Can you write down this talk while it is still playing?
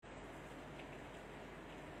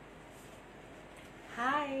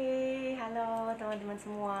Hai, halo teman-teman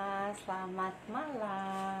semua, selamat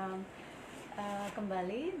malam.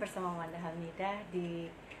 Kembali bersama Wanda Hamidah di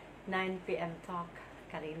 9 PM Talk.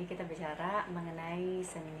 Kali ini kita bicara mengenai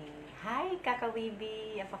seni. Hai Kakak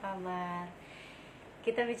Wibi, apa kabar?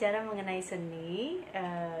 Kita bicara mengenai seni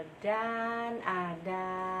dan ada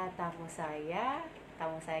tamu saya.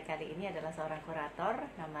 Tamu saya kali ini adalah seorang kurator,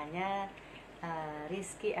 namanya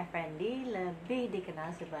Rizky Effendi, lebih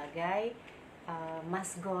dikenal sebagai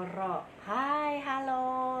Mas Goro. Hai,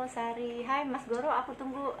 halo Sari. Hai Mas Goro, aku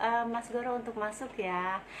tunggu Mas Goro untuk masuk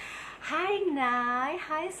ya. Hai Nay,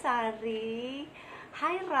 hai Sari.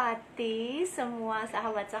 Hai Rati, semua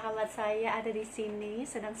sahabat-sahabat saya ada di sini,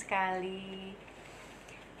 senang sekali.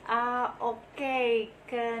 Oke,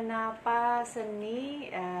 kenapa seni?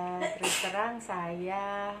 Terus terang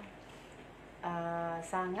saya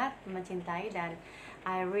sangat mencintai dan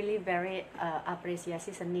I really very apresiasi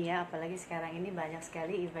seni ya, apalagi sekarang ini banyak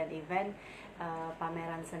sekali event-event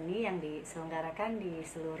pameran seni yang diselenggarakan di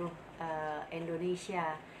seluruh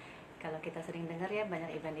Indonesia. Kalau kita sering dengar ya,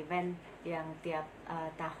 banyak event-event yang tiap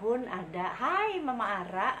tahun ada. Hai Mama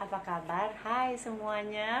Ara, apa kabar? Hai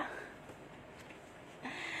semuanya.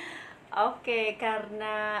 Oke,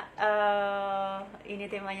 karena ini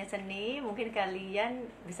temanya seni, mungkin kalian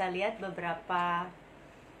bisa lihat beberapa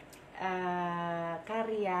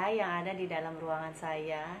karya yang ada di dalam ruangan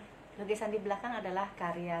saya. Lukisan di belakang adalah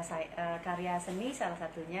karya seni salah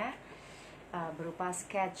satunya, berupa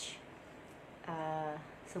sketch,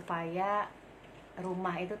 supaya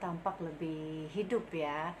rumah itu tampak lebih hidup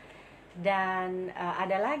ya. Dan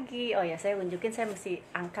ada lagi, oh ya saya unjukin, saya mesti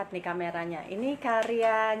angkat nih kameranya. Ini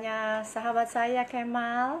karyanya sahabat saya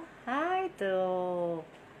Kemal. Hai tuh,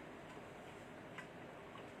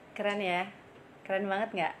 keren ya, keren banget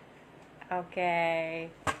nggak? Oke.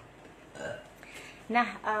 Nah,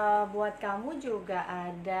 buat kamu juga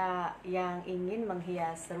ada yang ingin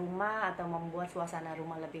menghias rumah atau membuat suasana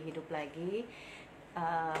rumah lebih hidup lagi.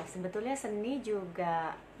 Sebetulnya seni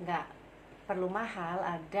juga nggak perlu mahal,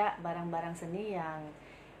 ada barang-barang seni yang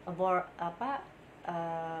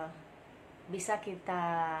eh, bisa kita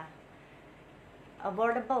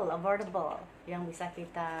affordable yang bisa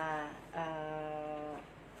kita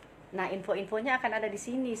nah, info-infonya akan ada di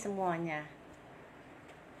sini semuanya.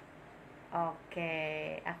 Oke,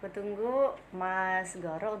 aku tunggu Mas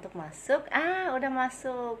Goro untuk masuk. Udah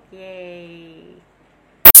masuk. Yeay.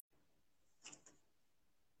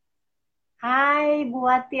 Hai Bu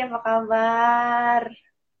Wati, apa kabar?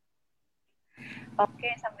 Oke,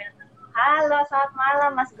 sambil tunggu. Halo, selamat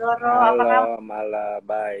malam Mas Goro. Apa Halo, kabar? malah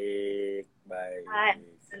baik, Hai, baik.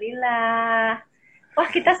 Alhamdulillah. Wah,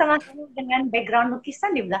 kita sama-sama dengan background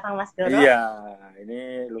lukisan di belakang Mas Goro. Iya,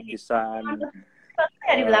 ini Ini, lukisan background lukisan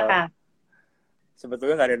ya di eh, belakang.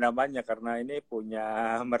 sebetulnya nggak ada namanya karena ini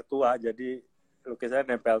punya mertua, jadi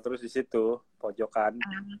lukisannya nempel terus di situ, pojokan.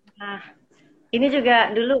 Nah, ini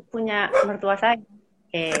juga dulu punya mertua saya.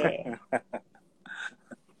 Oke.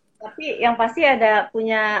 Tapi yang pasti ada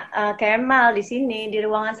punya Kemal di sini, di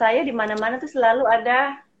ruangan saya di mana-mana tuh selalu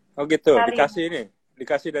ada Oh gitu, karya. dikasih ini,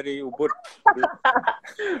 dikasih dari Ubud.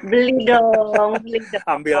 Beli dong, beli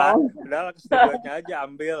Ambil, dong. udah ke studionya aja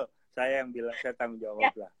ambil. Saya yang bilang, saya tanggung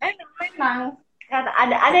Ya, jawab lah. memang kata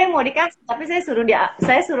ada yang mau dikasih, tapi saya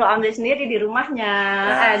suruh ambil sendiri di rumahnya.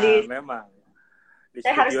 Nah, memang di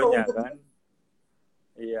Saya harus ke studionya Ubud. kan.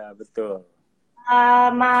 Iya, betul.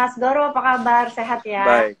 Mas Goro, apa kabar? Sehat ya?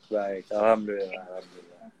 Baik, baik. Alhamdulillah,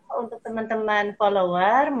 alhamdulillah. Untuk teman-teman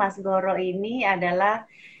follower, Mas Goro ini adalah,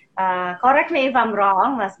 correct me if I'm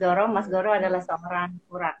wrong, Mas Goro. Mas Goro adalah seorang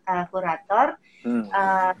kurator. Hmm.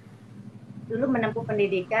 Uh, Dulu menempuh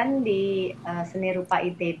pendidikan di seni rupa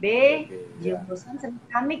ITB, ITB, ya. jurusan seni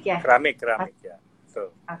keramik ya, Keramik, Mas. keramik ya. Betul.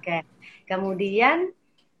 Oke. Kemudian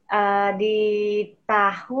di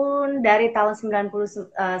dari tahun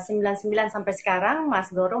 99 sampai sekarang,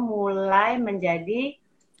 Mas Goro mulai menjadi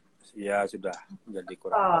Ya, sudah menjadi oh,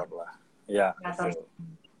 kurator lah. Ya, kurator. betul.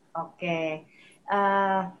 Oke.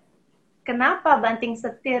 Eh, Kenapa banting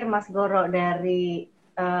setir Mas Goro dari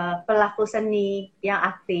pelaku seni yang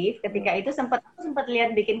aktif? Ketika itu sempat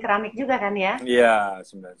lihat bikin keramik juga kan ya? Iya,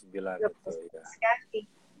 99 itu ya. Sekali.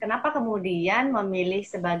 Kenapa kemudian memilih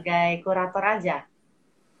sebagai kurator aja?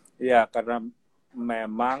 Iya, karena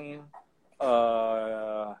memang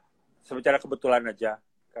secara kebetulan aja.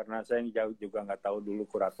 Karena saya jauh juga nggak tahu dulu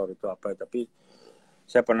kurator itu apa, tapi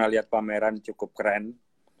saya pernah lihat pameran cukup keren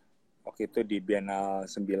waktu itu di Biennale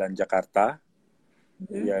 9 Jakarta.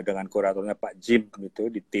 Ya, dengan kuratornya Pak Jim gitu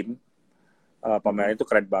di tim. Pameran itu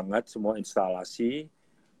keren banget, semua instalasi.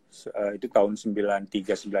 Itu tahun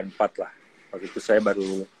 93 94 lah. Waktu itu saya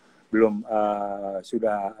baru belum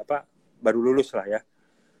sudah baru lulus lah ya.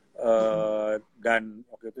 Dan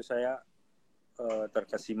waktu itu saya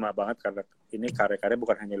terkesima banget karena ini karya-karya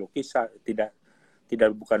bukan hanya lukisan,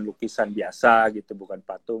 bukan lukisan biasa gitu, bukan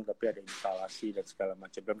patung, tapi ada instalasi dan segala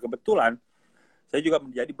macam. Dan kebetulan saya juga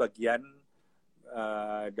menjadi bagian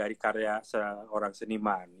dari karya seorang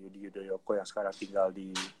seniman, Yudi Yudhoyoko, yang sekarang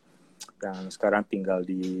tinggal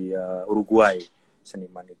di Uruguay,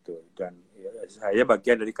 seniman itu. Dan saya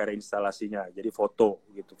bagian dari karya instalasinya, jadi foto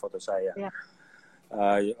saya. Ya.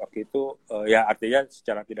 Waktu itu ya artinya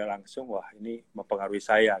secara tidak langsung, wah ini mempengaruhi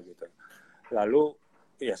saya gitu. Lalu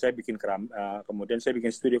ya saya bikin kemudian saya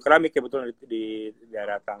bikin studio keramik kebetulan di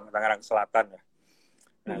daerah Tangerang Selatan ya.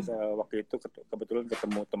 Nah waktu itu kebetulan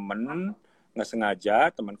ketemu temen, nggak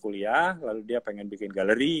sengaja teman kuliah, lalu dia pengen bikin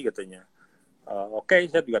galeri katanya. Oke,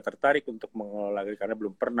 saya juga tertarik untuk mengelola galeri karena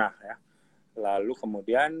belum pernah ya. Lalu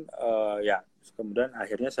kemudian kemudian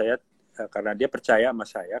akhirnya saya karena dia percaya sama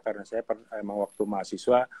saya, karena saya emang waktu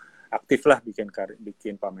mahasiswa aktif lah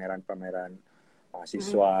bikin pameran-pameran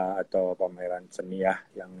mahasiswa atau pameran seni ya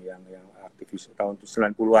yang aktivis tahun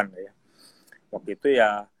 90-an ya. Waktu itu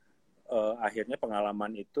ya akhirnya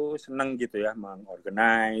pengalaman itu seneng gitu ya,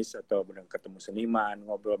 mengorganize atau ketemu seniman,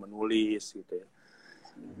 ngobrol, menulis gitu ya.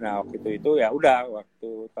 Nah waktu itu ya udah,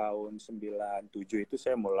 waktu tahun 97 itu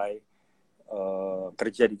saya mulai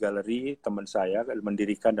kerja di galeri teman saya,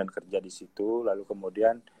 mendirikan dan kerja di situ. Lalu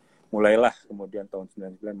kemudian mulailah tahun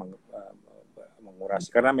 99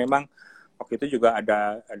 mengurasi, karena memang waktu itu juga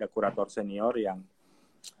ada kurator senior yang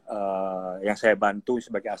saya bantu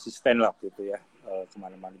sebagai asisten lah waktu itu ya,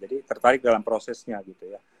 kemana-mana. Jadi tertarik dalam prosesnya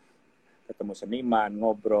gitu ya, ketemu seniman,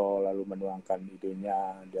 ngobrol, lalu menuangkan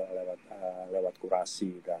idenya dia lewat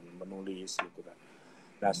kurasi dan menulis gitu kan.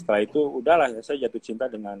 Nah setelah itu udahlah saya jatuh cinta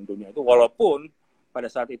dengan dunia itu, walaupun pada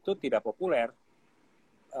saat itu tidak populer,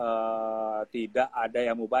 tidak ada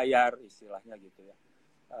yang mau bayar istilahnya gitu ya.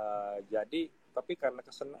 Jadi tapi karena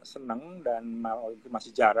senang dan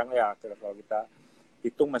masih jarang ya, kalau kita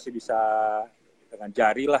hitung masih bisa dengan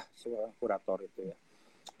jari lah seorang kurator itu ya,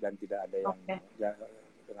 dan tidak ada yang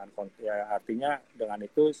artinya dengan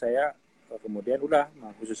itu saya kemudian udah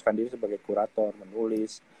mengkhususkan diri sebagai kurator,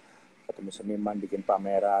 menulis, ketemu seniman, bikin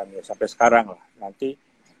pameran ya sampai sekarang lah. Nanti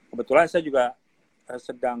kebetulan saya juga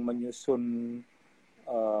sedang menyusun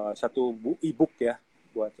satu e-book ya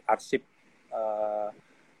buat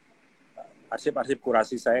arsip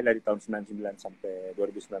kurasi saya dari tahun 99 sampai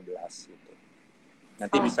 2019 gitu.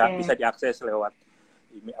 Nanti bisa diakses lewat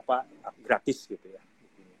ini gratis gitu ya.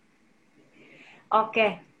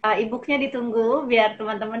 Oke, e-booknya ditunggu biar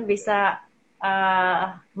teman-teman bisa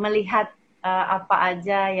melihat apa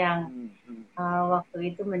aja yang waktu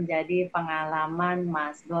itu menjadi pengalaman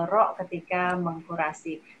Mas Goro ketika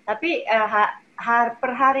mengkurasi. Tapi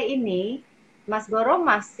per hari ini Mas Goro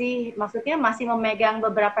masih memegang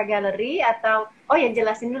beberapa galeri atau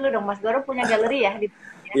jelasin dulu dong, Mas Goro punya galeri ya?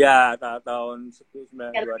 Ya, tahun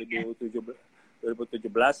 2017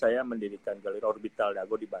 saya mendirikan Galeri Orbital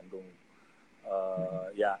Dago di Bandung.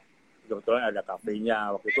 Ya, kebetulan ada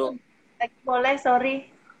kafenya waktu itu. Boleh, sorry.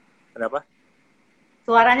 Kenapa?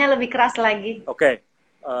 Suaranya lebih keras lagi. Oke.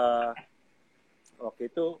 Waktu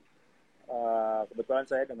itu kebetulan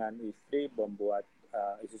saya dengan istri membuat,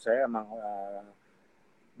 istri saya emang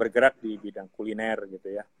bergerak di bidang kuliner gitu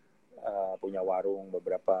ya. Punya warung,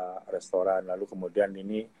 beberapa restoran, lalu kemudian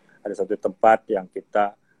ini ada satu tempat yang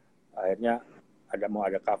kita akhirnya mau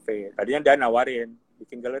ada kafe. Tadinya dia nawarin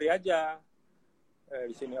bikin galeri aja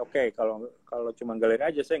di sini. Oke, kalau cuma galeri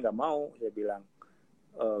aja saya nggak mau, saya bilang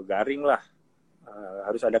garing lah,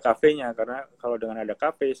 harus ada kafenya, karena kalau dengan ada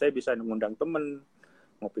kafe saya bisa mengundang temen,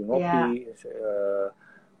 ngopi-ngopi,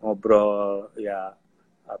 ngobrol ya.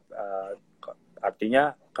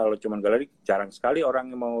 Artinya kalau cuma galeri jarang sekali orang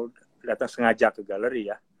yang mau datang sengaja ke galeri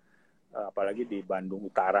ya, apalagi di Bandung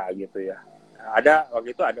Utara gitu ya. Ada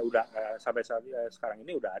waktu itu udah sampai sekarang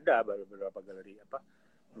ini udah ada beberapa galeri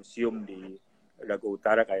museum di Dago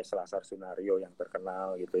Utara kayak Selasar Sunario yang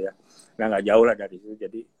terkenal gitu ya. Nah nggak jauh lah dari itu,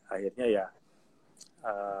 jadi akhirnya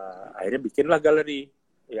bikinlah galeri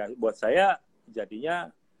ya. Buat saya jadinya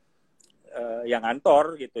yang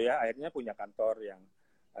kantor gitu ya, akhirnya punya kantor yang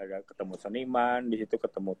ada, ketemu seniman di situ,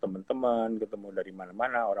 ketemu teman-teman, ketemu dari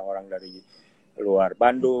mana-mana, orang-orang dari luar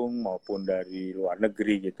Bandung maupun dari luar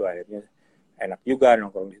negeri gitu. Akhirnya enak juga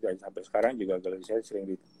nongkrong di situ. Sampai sekarang juga galeri saya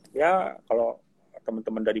sering kalau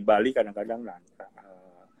teman-teman dari Bali kadang-kadang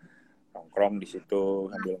nongkrong di situ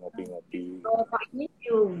sambil ngopi-ngopi. Ini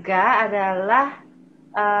juga adalah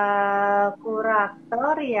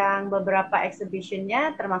kurator yang beberapa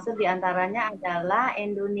exhibition-nya, termasuk diantaranya adalah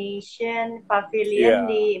Indonesian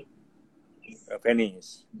Pavilion di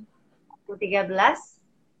Venice. 2013.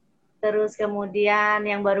 Terus kemudian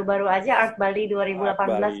yang baru-baru aja Art Bali 2018. Art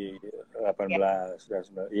Bali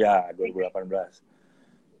 18, ya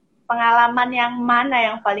 2018. Pengalaman yang mana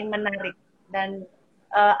yang paling menarik dan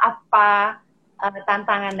apa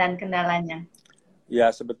tantangan dan kendalanya? Ya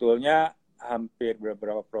sebetulnya hampir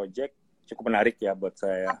beberapa proyek cukup menarik ya buat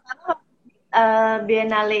saya.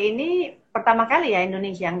 Biennale ini pertama kali ya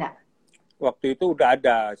Indonesia enggak? Waktu itu udah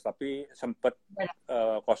ada, tapi sempat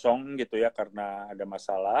kosong gitu ya karena ada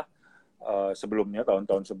masalah. Sebelumnya,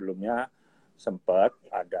 tahun-tahun sebelumnya sempat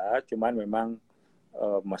ada, cuman memang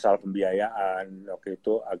masalah pembiayaan waktu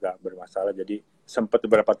itu agak bermasalah, jadi sempat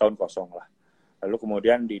beberapa tahun kosong lah. Lalu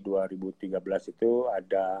kemudian di 2013 itu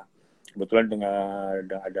ada, kebetulan dengan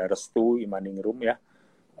ada restu Imaningrum ya,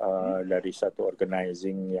 dari satu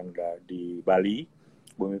organizing yang di Bali,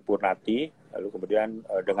 Bumi Purnati, lalu kemudian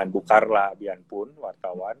dengan Bukarla Bianpun,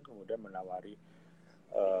 wartawan, kemudian menawari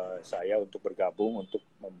saya untuk bergabung untuk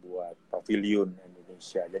membuat pavilion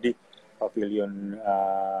Indonesia. Jadi pavilion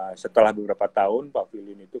setelah beberapa tahun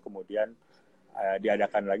pavilion itu kemudian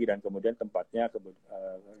diadakan lagi dan kemudian tempatnya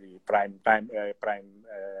di prime time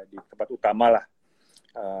di tempat utama lah,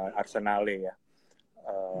 Arsenale ya.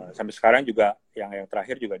 Sampai sekarang juga yang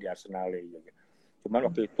terakhir juga di Arsenale juga.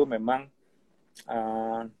 Cuman waktu itu memang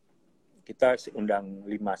kita undang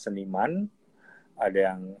 5 seniman.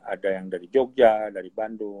 Ada yang dari Jogja, dari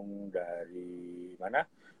Bandung, dari mana,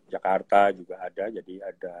 Jakarta juga ada. Jadi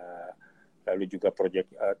ada, lalu juga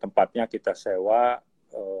proyek tempatnya kita sewa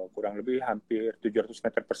kurang lebih hampir 700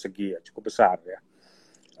 meter persegi ya, cukup besar ya.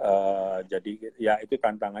 Jadi ya itu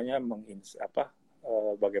tantangannya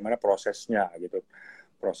bagaimana prosesnya gitu,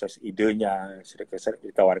 proses idenya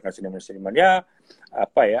ditawarkan seniman-seniman ya,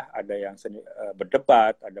 apa ya, ada yang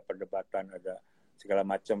berdebat, ada perdebatan, ada segala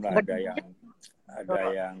macam lah, ada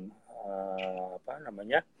yang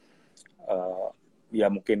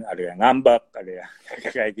ya mungkin ada yang ngambek, ada yang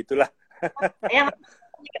kayak gitulah. Yang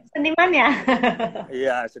senimannya.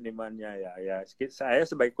 Iya, senimannya ya. Saya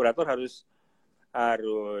sebagai kurator harus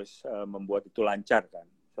membuat itu lancar kan.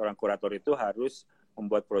 Seorang kurator itu harus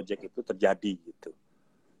membuat proyek itu terjadi gitu.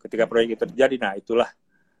 Ketika proyek itu terjadi, nah itulah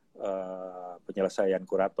penyelesaian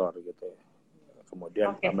kurator gitu.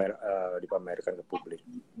 Kemudian dipamerkan ke publik.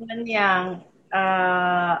 Yang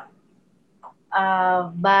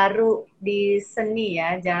baru di seni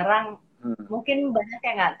ya, jarang, mungkin banyak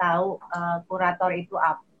yang nggak tahu kurator itu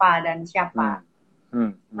apa dan siapa.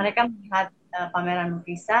 Mereka melihat pameran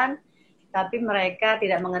lukisan, tapi mereka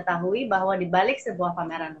tidak mengetahui bahwa di balik sebuah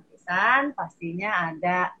pameran lukisan pastinya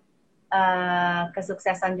ada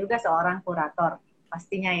kesuksesan juga seorang kurator.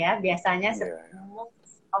 Pastinya ya, biasanya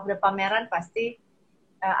of the pameran pasti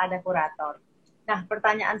ada kurator. Nah,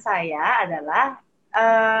 pertanyaan saya adalah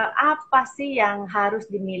apa sih yang harus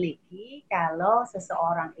dimiliki kalau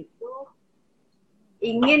seseorang itu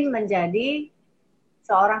ingin menjadi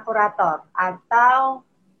seorang kurator atau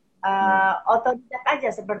otodidak aja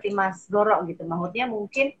seperti Mas Goro gitu. Maksudnya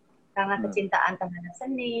mungkin karena kecintaan terhadap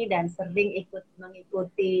seni dan sering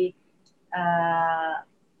mengikuti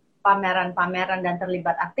pameran-pameran dan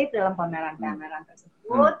terlibat aktif dalam pameran-pameran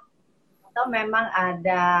tersebut, atau memang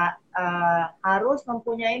ada harus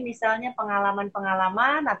mempunyai misalnya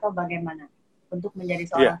pengalaman-pengalaman atau bagaimana untuk menjadi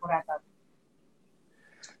seorang kurator?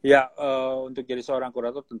 Ya, untuk jadi seorang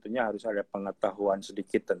kurator tentunya harus ada pengetahuan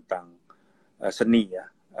sedikit tentang seni ya,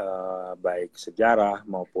 baik sejarah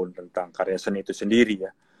maupun tentang karya seni itu sendiri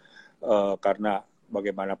ya, karena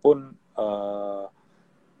bagaimanapun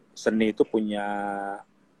seni itu punya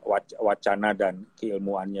wacana dan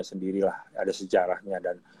keilmuannya sendirilah, ada sejarahnya,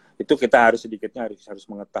 dan itu kita harus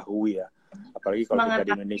mengetahui ya, apalagi kalau kita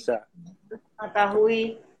di Indonesia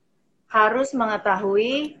harus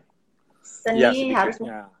mengetahui seni, harus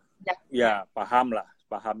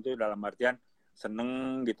paham tuh dalam artian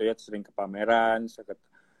seneng gitu ya, sering ke pameran,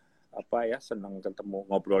 seneng ketemu,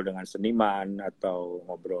 ngobrol dengan seniman atau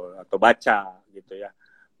baca gitu ya,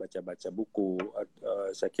 baca buku,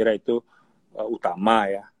 saya kira itu utama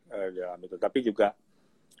ya dalam itu. Tapi juga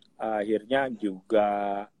akhirnya juga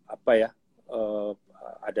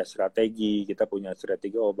ada strategi, kita punya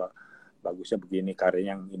strategi, bagusnya begini,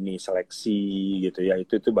 karya yang ini seleksi gitu ya,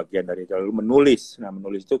 itu bagian dari itu. Lalu menulis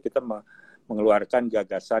itu kita mengeluarkan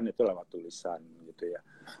gagasan itu lewat tulisan gitu ya,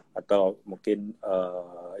 atau mungkin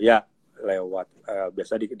lewat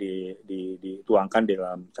biasa dituangkan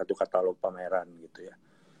dalam satu katalog pameran gitu ya,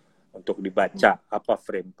 untuk dibaca apa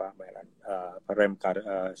frame pameran,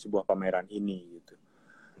 sebuah pameran ini gitu.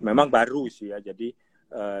 Memang baru sih ya, jadi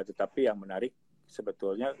tetapi yang menarik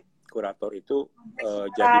sebetulnya kurator itu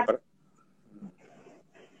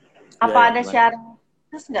Apa Ya, ya, ada gimana? syarat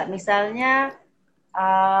khusus nggak? Misalnya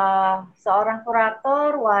seorang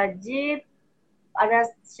kurator wajib ada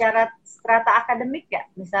syarat strata akademik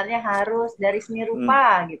nggak? Misalnya harus dari seni Hmm.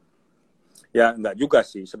 rupa gitu. Ya, nggak juga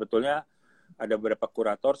sih. Sebetulnya ada beberapa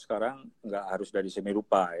kurator sekarang nggak harus dari seni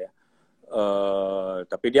rupa ya.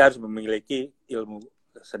 Tapi dia harus memiliki ilmu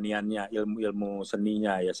seniannya, ilmu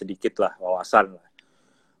seninya ya sedikit lah, wawasan lah.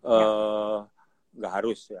 Ya. Nggak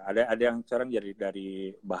harus ya. Ada yang sekarang jadi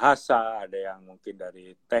dari bahasa, ada yang mungkin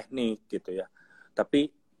dari teknik gitu ya.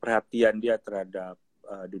 Tapi perhatian dia terhadap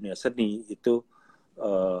dunia seni itu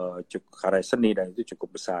cukup karya seni dan itu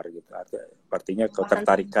cukup besar gitu. Artinya Paham.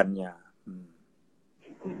 ketertarikannya.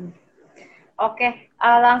 Oke,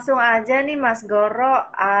 langsung aja nih Mas Goro,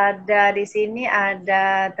 ada di sini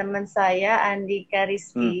ada teman saya Andika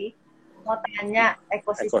Rizky mau tanya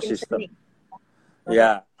ekosistem Ekosistem. seni.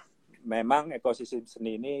 Ya, memang ekosistem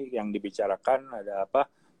seni ini yang dibicarakan ada apa?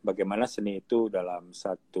 Bagaimana seni itu dalam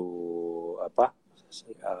satu apa?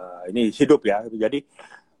 Ini hidup ya. Jadi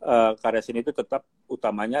karya seni itu tetap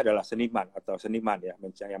utamanya adalah seniman atau seniman ya,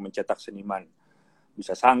 yang mencetak seniman.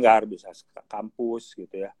 Bisa sanggar, bisa kampus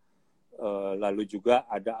gitu ya. Lalu juga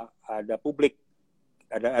ada publik,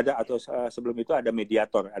 ada atau sebelum itu ada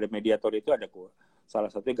mediator. Ada mediator itu ada salah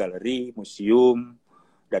satunya galeri, museum,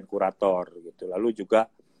 dan kurator gitu. Lalu juga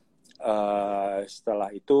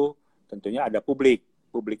setelah itu tentunya ada publik.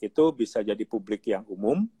 Publik itu bisa jadi publik yang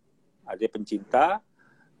umum, ada pencinta,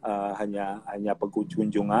 hanya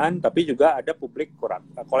pengunjungan, tapi juga ada publik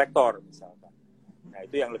kolektor misalkan. Nah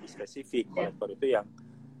itu yang lebih spesifik. Kolektor itu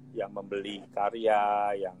yang membeli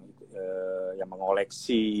karya, yang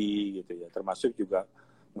mengoleksi gitu ya, termasuk juga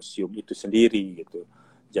museum itu sendiri gitu.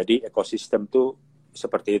 Jadi ekosistem tuh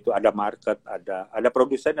seperti itu, ada market, ada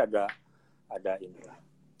produsen, ada inilah,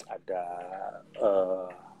 ada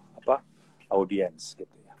apa audiens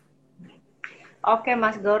gitu ya. Oke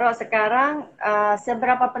Mas Goro, sekarang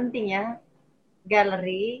seberapa pentingnya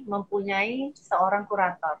galeri mempunyai seorang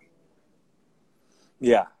kurator?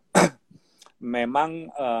 Ya, memang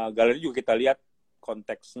galeri juga kita lihat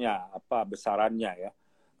konteksnya apa besarannya ya.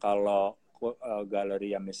 Kalau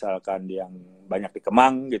galeri yang misalkan yang banyak di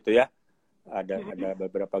Kemang gitu ya, ada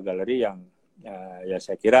beberapa galeri yang ya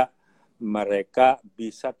saya kira mereka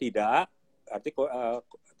bisa tidak, arti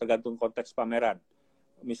tergantung konteks pameran.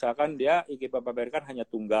 Misalkan dia ingin pamerkan hanya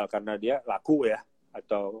tunggal karena dia laku ya,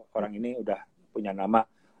 atau orang ini udah punya nama,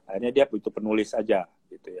 akhirnya dia butuh penulis aja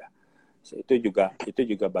gitu ya. Itu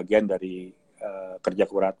juga bagian dari kerja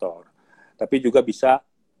kurator. Tapi juga bisa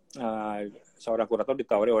seorang kurator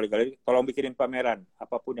ditawari oleh galeri, tolong bikinin pameran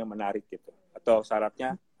apapun yang menarik gitu, atau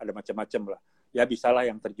syaratnya ada macam-macam lah ya, bisalah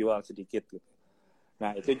yang terjual sedikit gitu.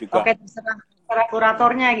 Nah itu juga Oke, terserah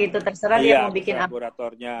kuratornya gitu, terserah dia iya, mau bikin terserah apa.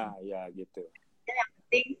 kuratornya ya gitu. Yang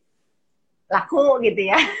penting laku gitu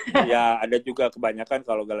ya. Ya ada juga kebanyakan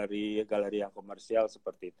kalau galeri yang komersial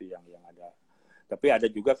seperti itu yang ada. Tapi ada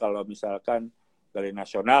juga kalau misalkan galeri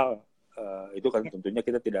nasional itu kan tentunya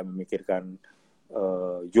kita tidak memikirkan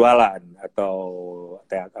jualan atau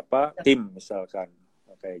tim misalkan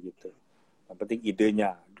kayak gitu. Yang penting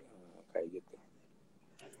idenya kayak gitu.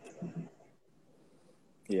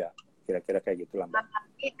 Iya, kira-kira kayak gitulah Mbak.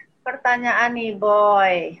 Pertanyaan nih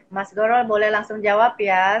Boy, Mas Goro boleh langsung jawab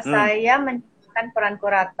ya. Saya menjalankan peran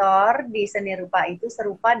kurator di seni rupa itu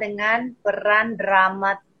serupa dengan peran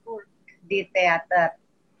dramaturg di teater.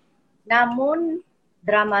 Namun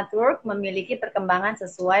dramaturg memiliki perkembangan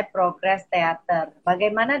sesuai progres teater.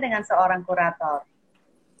 Bagaimana dengan seorang kurator?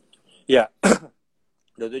 Ya,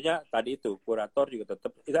 tentunya tadi itu kurator juga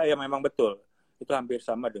tetap itu ya memang betul. Itu hampir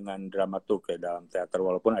sama dengan dramaturg ya dalam teater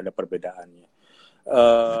walaupun ada perbedaannya.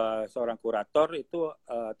 Seorang kurator itu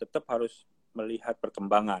tetap harus melihat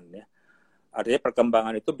perkembangan ya. Artinya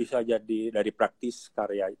perkembangan itu bisa jadi dari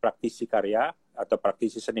praktisi karya atau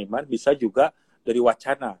praktisi seniman, bisa juga dari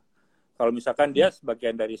wacana. Kalau misalkan dia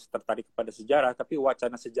sebagian dari tertarik kepada sejarah, tapi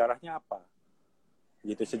wacana sejarahnya apa?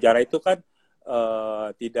 Gitu. Sejarah itu kan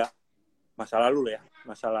tidak masa lalu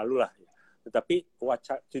lah. Tetapi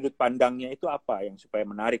sudut pandangnya itu apa yang supaya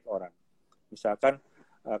menarik orang? Misalkan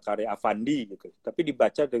karya Avandi gitu, tapi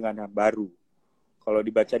dibaca dengan yang baru. Kalau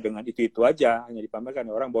dibaca dengan itu aja hanya dipamerkan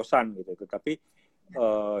orang bosan gitu. Tetapi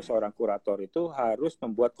seorang kurator itu harus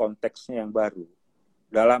membuat konteksnya yang baru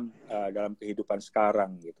dalam kehidupan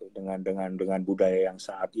sekarang gitu, dengan budaya yang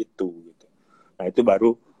saat itu gitu. Nah itu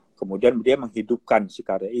baru kemudian dia menghidupkan si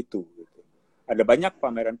karya itu gitu. Ada banyak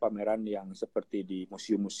pameran-pameran yang seperti di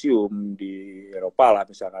museum-museum di Eropa lah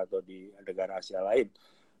misalnya, atau di negara Asia lain,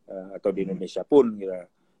 atau di Indonesia pun gitu,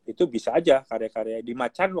 itu bisa aja karya-karya di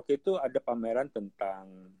Macan waktu itu ada pameran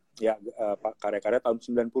tentang ya karya-karya tahun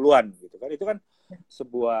 90-an gitu kan. Itu kan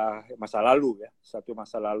sebuah masa lalu ya, satu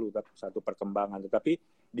masa lalu, satu perkembangan. Tetapi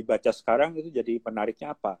dibaca sekarang itu jadi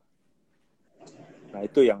menariknya apa? Nah,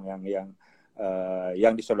 itu yang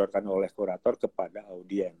disodorkan oleh kurator kepada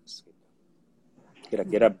audiens.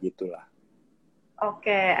 Kira-kira begitulah.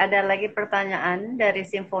 Oke, ada lagi pertanyaan dari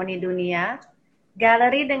Simfoni Dunia.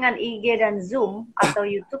 Galeri dengan IG dan Zoom atau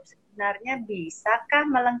YouTube sebenarnya bisakah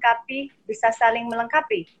bisa saling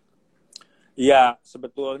melengkapi? Iya,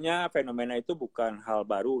 sebetulnya fenomena itu bukan hal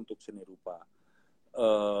baru untuk seni rupa.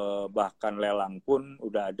 Bahkan lelang pun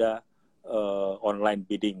udah ada online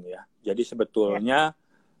bidding ya. Jadi sebetulnya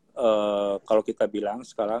kalau kita bilang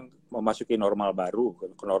sekarang memasuki normal baru,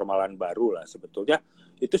 kenormalan baru lah sebetulnya,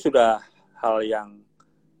 itu sudah hal yang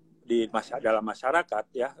dalam masyarakat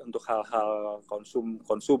ya, untuk hal-hal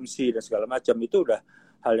konsumsi dan segala macam itu udah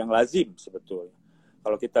hal yang lazim sebetulnya.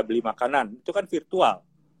 Kalau kita beli makanan itu kan virtual,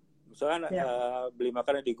 misalnya beli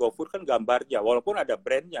makanan di GoFood kan gambarnya, walaupun ada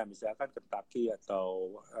brandnya, misalkan Kentucky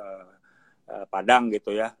atau Padang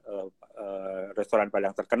gitu ya, restoran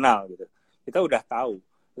Padang terkenal gitu, kita udah tahu.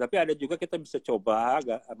 Tapi ada juga kita bisa coba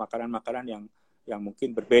makanan-makanan yang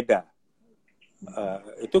mungkin berbeda.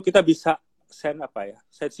 Itu kita bisa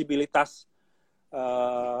sensibilitas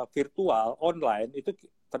virtual online itu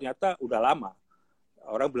ternyata udah lama.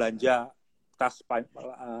 Orang belanja tas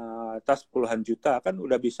puluhan juta kan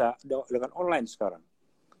udah bisa dengan online sekarang.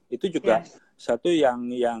 Itu juga satu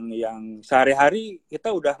yang sehari-hari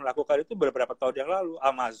kita udah melakukan itu beberapa tahun yang lalu.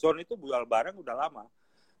 Amazon itu jual barang udah lama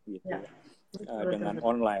gitu. Dengan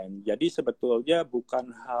online. Jadi sebetulnya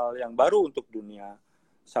bukan hal yang baru untuk dunia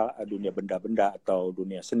benda-benda atau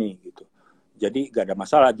dunia seni gitu. Jadi gak ada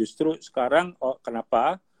masalah. Justru sekarang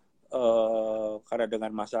kenapa? Karena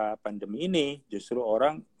dengan masa pandemi ini justru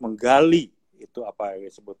orang menggali itu apa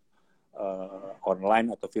yang disebut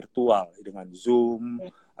online atau virtual dengan Zoom.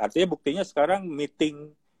 Artinya buktinya sekarang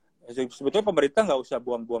meeting, sebetulnya pemerintah nggak usah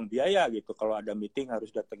buang-buang biaya gitu. Kalau ada meeting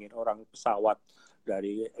harus datengin orang pesawat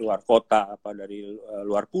dari luar kota apa dari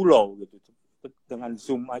luar pulau gitu. Dengan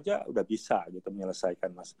Zoom aja udah bisa gitu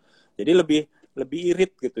menyelesaikan, Mas. Jadi lebih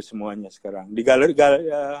irit gitu semuanya sekarang. Di galeri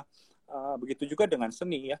begitu juga dengan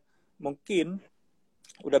seni ya. Mungkin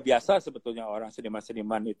udah biasa sebetulnya orang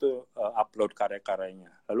seniman-seniman itu upload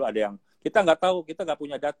karya-karyanya. Lalu ada yang kita nggak tahu, kita nggak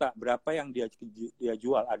punya data berapa yang dia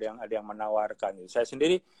jual, ada yang menawarkan. Gitu. Saya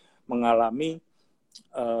sendiri mengalami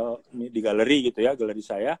di galeri gitu ya, galeri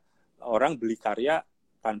saya, orang beli karya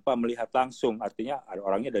tanpa melihat langsung, artinya ada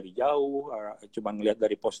orangnya dari jauh, cuma ngelihat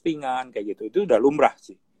dari postingan kayak gitu, itu udah lumrah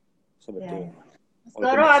sih sebetulnya.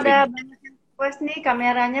 Toro ada banyak request nih,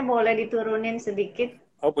 kameranya boleh diturunin sedikit.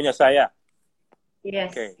 Oh, punya saya.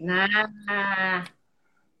 Yes. Okay. Nah,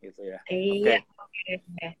 gitu ya. Iya. Okay.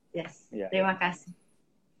 Yes. Yeah. Terima kasih.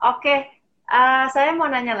 Oke, saya mau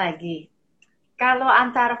nanya lagi. Kalau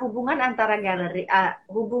hubungan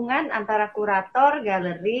antara kurator,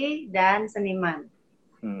 galeri, dan seniman,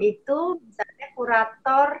 itu misalnya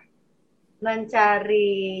kurator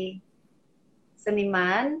mencari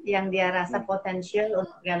seniman yang dia rasa potensial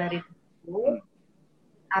untuk galeri itu,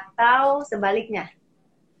 atau sebaliknya?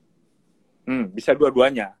 Bisa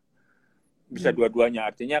dua-duanya. Bisa dua-duanya.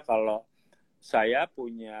 Artinya kalau saya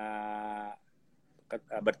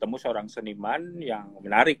bertemu seorang seniman yang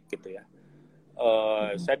menarik gitu ya,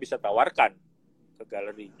 saya bisa tawarkan ke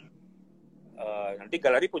galeri. Nanti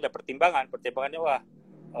galeri punya pertimbangannya wah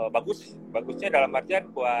bagusnya dalam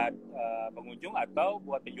artian buat pengunjung atau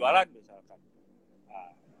buat penjualan misalkan.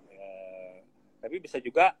 Tapi bisa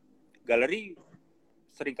juga galeri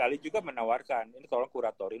seringkali juga menawarkan, ini tolong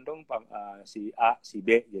kuratorin dong si A, si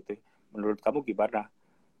B gitu. Menurut kamu gimana?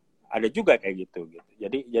 Ada juga kayak gitu.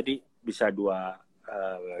 Jadi bisa dua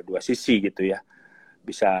sisi gitu ya.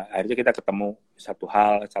 Bisa akhirnya kita ketemu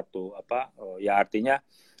ya artinya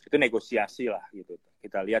itu negosiasi lah gitu.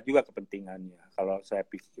 Kita lihat juga kepentingannya. Kalau saya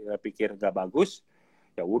pikir nggak bagus,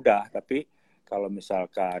 ya udah. Tapi kalau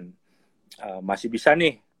misalkan masih bisa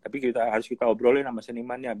nih, tapi harus kita obrolin sama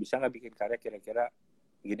senimannya, bisa nggak bikin karya kira-kira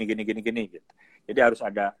gini gitu. Jadi harus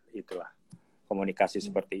ada itulah komunikasi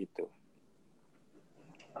seperti itu.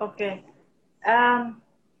 Oke.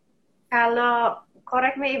 Kalau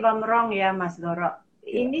correct me if I'm wrong ya, Mas Doro.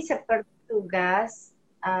 Yeah. Ini seperti tugas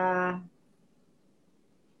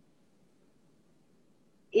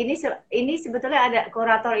ini sebetulnya ada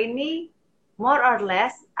kurator ini more or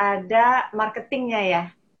less ada marketingnya ya.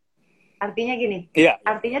 Artinya gini. Yeah.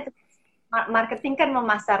 Artinya marketing kan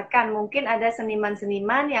memasarkan, mungkin ada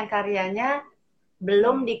seniman-seniman yang karyanya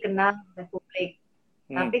belum dikenal oleh publik,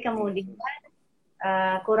 tapi kemudian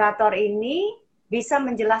kurator ini bisa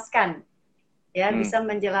menjelaskan, ya, bisa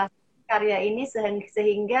menjelaskan karya ini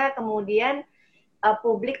sehingga kemudian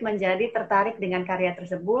publik menjadi tertarik dengan karya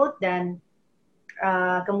tersebut dan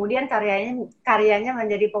kemudian karyanya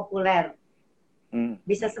menjadi populer.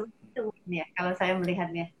 Bisa seperti itu ya kalau saya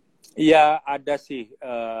melihatnya. Iya, ada sih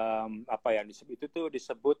apa ya itu tuh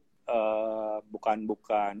disebut bukan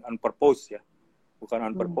on purpose ya. Bukan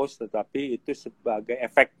on purpose tetapi itu sebagai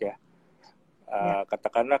efek ya.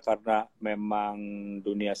 Katakanlah karena memang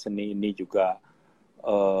dunia seni ini juga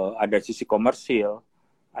ada sisi komersil,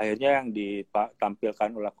 akhirnya yang ditampilkan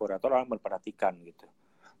oleh kurator orang memperhatikan gitu.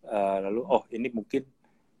 Lalu ini mungkin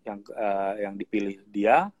yang dipilih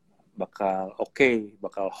dia bakal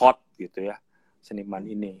bakal hot gitu ya, seniman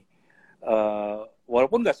ini.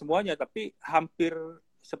 Walaupun nggak semuanya, tapi hampir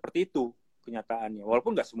seperti itu kenyataannya.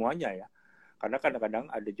 Walaupun nggak semuanya ya, karena kadang-kadang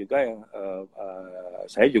ada juga yang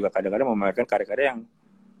saya juga kadang-kadang memamerkan karya-karya yang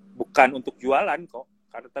bukan untuk jualan kok,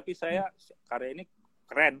 tapi karya ini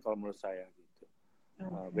keren kalau menurut saya gitu.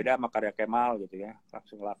 Beda sama karya Kemal gitu ya,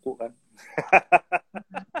 langsung laku kan.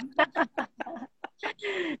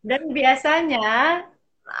 Dan biasanya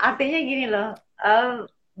artinya gini loh,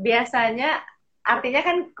 biasanya artinya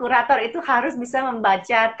kan kurator itu harus bisa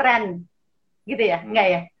membaca tren, gitu ya, enggak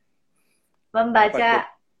ya? Membaca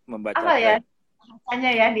apa ya?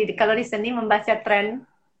 Katanya ya, kalau di seni membaca tren.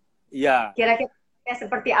 Iya. Kira-kira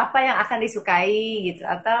seperti apa yang akan disukai gitu,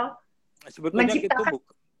 atau sebetulnya menciptakan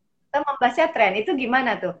kita membaca tren itu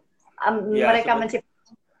gimana tuh? Mereka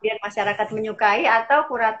menciptakan biar masyarakat menyukai atau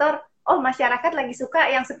kurator, masyarakat lagi suka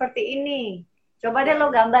yang seperti ini. Coba deh lo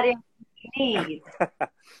gambar yang ini gitu.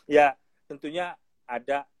 Ya, tentunya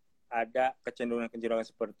ada kecenderungan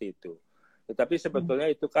seperti itu. Tetapi sebetulnya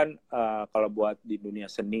itu kan kalau buat di dunia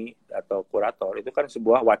seni atau kurator itu kan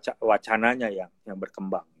sebuah wacananya yang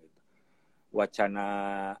berkembang. Gitu. Wacana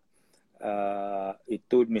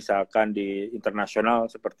itu misalkan di internasional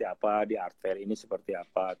seperti apa, di art fair ini seperti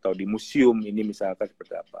apa, atau di museum ini misalkan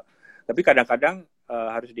seperti apa. Tapi kadang-kadang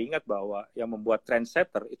harus diingat bahwa yang membuat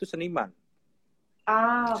trendsetter itu seniman.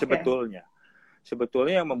 Okay.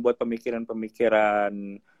 Sebetulnya yang membuat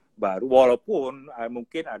pemikiran-pemikiran baru, walaupun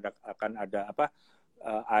mungkin akan ada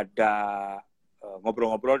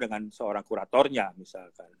ngobrol-ngobrol dengan seorang kuratornya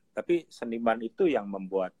misalkan, tapi seniman itu yang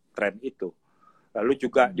membuat tren itu, lalu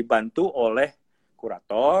juga dibantu oleh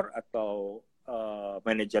kurator atau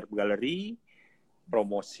manajer galeri,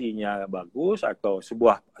 promosinya bagus, atau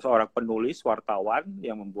seorang penulis wartawan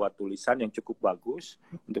yang membuat tulisan yang cukup bagus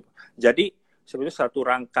jadi sebetulnya satu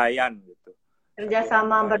rangkaian gitu.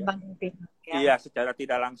 Kerjasama berbagai pihak. Ya? Iya, secara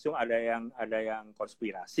tidak langsung ada yang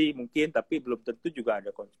konspirasi mungkin, tapi belum tentu juga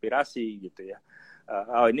ada konspirasi gitu ya.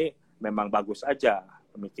 Ini memang bagus aja,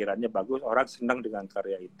 pemikirannya bagus, orang senang dengan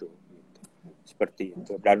karya itu. Gitu. Seperti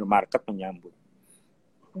itu, dan market menyambut.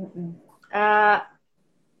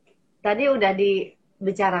 Tadi udah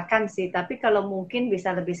dibicarakan sih, tapi kalau mungkin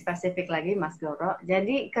bisa lebih spesifik lagi, Mas Doro.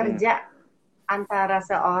 Jadi kerja antara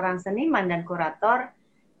seorang seniman dan kurator,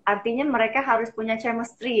 artinya mereka harus punya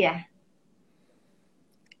chemistry ya?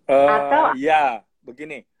 Atau ya,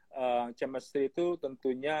 begini, chemistry itu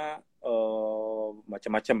tentunya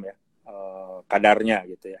macam-macam ya, kadarnya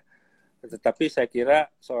gitu ya. Tetapi saya kira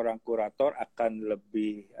seorang kurator akan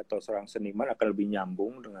lebih, atau seorang seniman akan lebih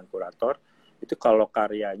nyambung dengan kurator itu kalau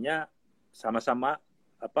karyanya sama-sama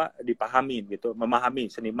dipahamin gitu, memahami,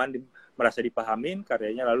 seniman merasa dipahamin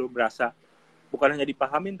karyanya, lalu merasa bukan hanya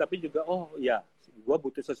dipahamin tapi juga gue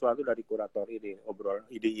butuh sesuatu dari kurator ini, obrol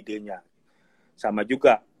ide-idenya. Sama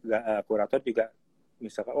juga kurator juga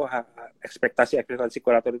misalkan ekspektasi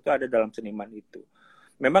kurator itu ada dalam seniman itu.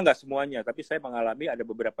 Memang nggak semuanya, tapi saya mengalami ada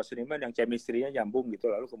beberapa seniman yang chemistry-nya nyambung gitu,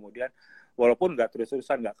 lalu kemudian walaupun nggak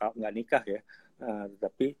terus-terusan, nggak nikah ya,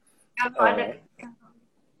 tapi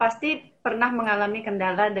pasti pernah mengalami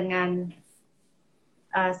kendala dengan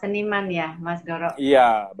seniman ya, Mas Doro?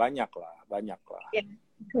 Iya, banyak lah. Ya.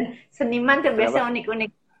 Seniman tuh biasa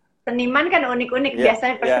unik-unik. Seniman kan unik-unik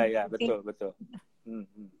biasanya. Iya, betul.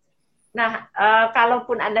 Nah,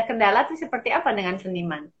 kalaupun ada kendala tuh seperti apa dengan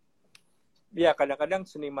seniman? Ya, kadang-kadang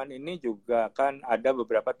seniman ini juga kan ada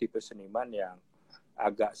beberapa tipe seniman yang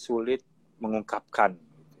agak sulit mengungkapkan.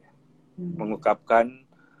 Mengungkapkan,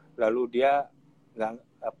 lalu dia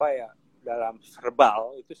dalam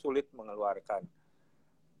verbal itu sulit mengeluarkan.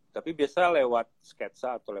 Tapi biasa lewat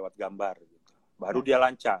sketsa atau lewat gambar gitu. Baru dia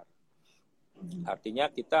lancar.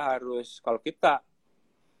 Artinya kita harus, kalau kita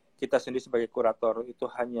sendiri sebagai kurator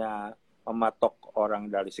itu hanya mematok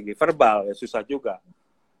orang dari segi verbal, ya susah juga.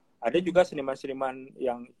 Ada juga seniman-seniman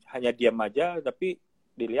yang hanya diam aja, tapi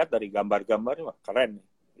dilihat dari gambar-gambarnya, wah keren.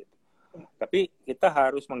 Gitu. Tapi kita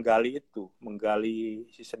harus menggali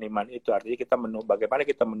si seniman itu. Artinya kita bagaimana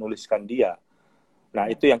kita menuliskan dia.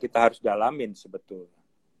 Nah, itu yang kita harus dalamin sebetulnya.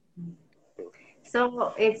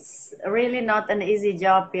 So it's really not an easy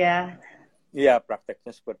job ya. Iya,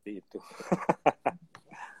 prakteknya seperti itu.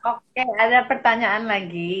 Oke, ada pertanyaan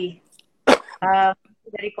lagi.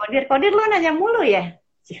 Dari Kodir. Kodir lu nanya mulu ya?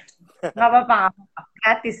 Nggak apa-apa,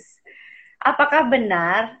 gratis. Apakah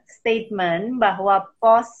benar statement bahwa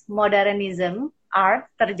postmodernism art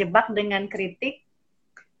terjebak dengan kritik,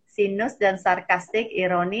 sinus dan sarkastik,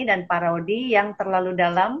 ironi dan parodi yang terlalu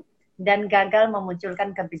dalam dan gagal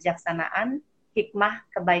memunculkan kebijaksanaan, hikmah,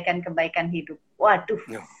 kebaikan-kebaikan hidup? Waduh,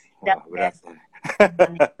 berat.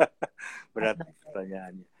 Berat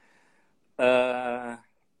pertanyaannya.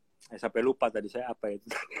 Sampai lupa tadi saya apa itu.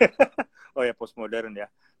 Oh ya, postmodern ya,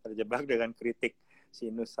 terjebak dengan kritik,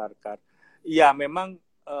 sinus, sarkas. Iya, memang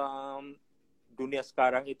dunia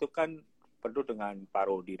sekarang itu kan penuh dengan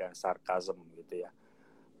parodi dan sarkasm gitu ya.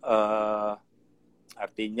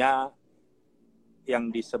 Artinya yang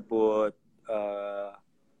disebut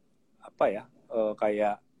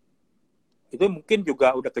kayak itu mungkin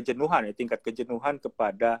juga udah kejenuhan ya, tingkat kejenuhan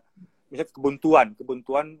kepada misalnya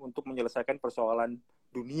kebuntuan untuk menyelesaikan persoalan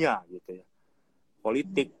dunia gitu ya,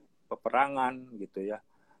 politik, peperangan gitu ya,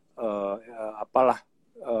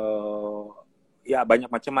 ya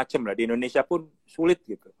banyak macam-macam lah. Di Indonesia pun sulit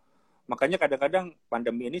gitu. Makanya kadang-kadang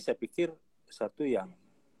pandemi ini saya pikir satu yang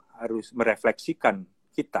harus merefleksikan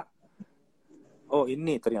kita. Oh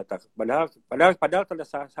ini ternyata padahal pada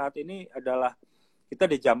saat ini adalah kita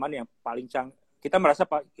di zaman yang paling kita merasa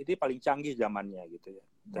ini paling canggih zamannya gitu ya.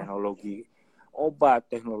 Teknologi obat,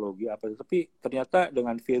 teknologi apa, tapi ternyata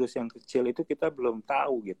dengan virus yang kecil itu kita belum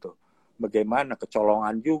tahu gitu. Bagaimana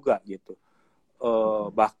kecolongan juga gitu.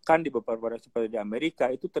 Bahkan di beberapa seperti di Amerika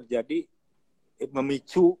itu terjadi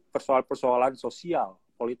memicu persoalan-persoalan sosial,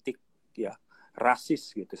 politik ya,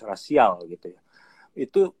 rasis gitu, rasial gitu ya.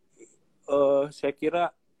 Itu saya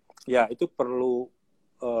kira ya itu perlu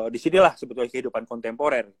disinilah sebetulnya kehidupan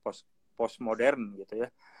kontemporer postmodern gitu ya.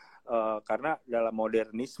 Karena dalam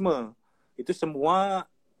modernisme itu semua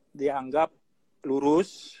dianggap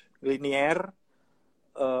lurus, linier,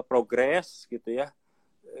 progres gitu ya.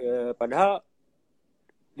 Padahal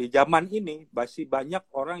di zaman ini masih banyak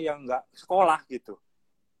orang yang nggak sekolah gitu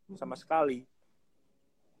sama sekali.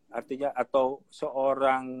 Artinya atau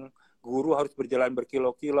seorang guru harus berjalan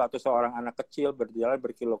berkilo-kilo atau seorang anak kecil berjalan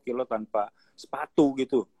berkilo-kilo tanpa sepatu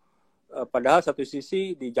gitu. Padahal satu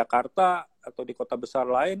sisi di Jakarta atau di kota besar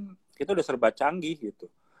lain kita udah serba canggih gitu.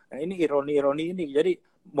 Nah ini ironi-ironi ini. Jadi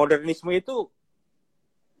modernisme itu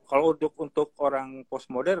kalau untuk orang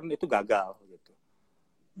postmodern itu gagal gitu.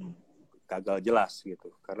 Gagal jelas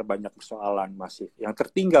gitu. Karena banyak persoalan masih yang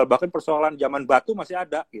tertinggal, bahkan persoalan zaman batu masih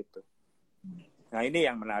ada gitu. Nah ini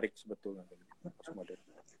yang menarik sebetulnya postmodern.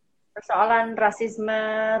 Persoalan rasisme,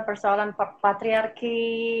 persoalan patriarki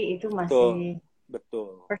itu masih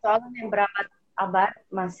betul. Persoalan yang berabad-abad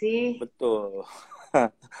masih betul.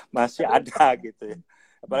 Masih ada gitu ya.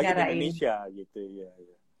 Apalagi di Indonesia ini. Gitu ya.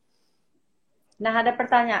 Nah, ada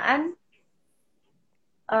pertanyaan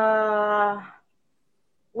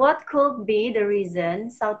what could be the reason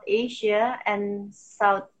South Asia and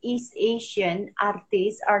Southeast Asian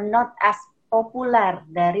artists are not as popular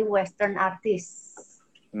dari Western artists?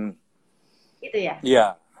 Gitu ya?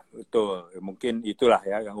 Iya, betul. Mungkin itulah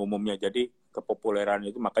ya yang umumnya. Jadi kepopuleran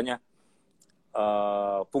itu makanya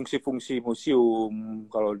fungsi-fungsi museum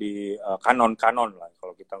kalau di kanon-kanon lah.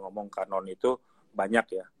 Kalau kita ngomong kanon itu banyak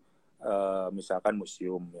ya. Misalkan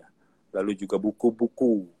museum ya. Lalu juga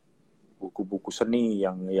buku-buku seni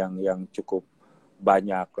yang cukup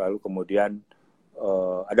banyak. Lalu kemudian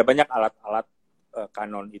ada banyak alat-alat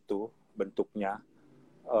kanon itu bentuknya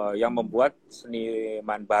yang membuat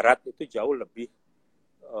seniman barat itu jauh lebih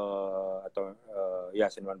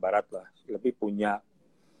seniman barat lah lebih punya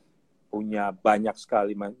banyak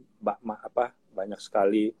sekali banyak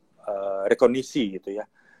sekali rekognisi gitu ya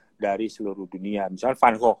dari seluruh dunia. Misalnya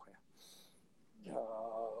Van Gogh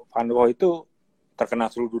Van Gogh itu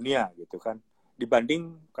terkenal seluruh dunia gitu kan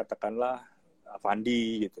dibanding katakanlah Van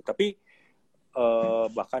Gogh gitu. Tapi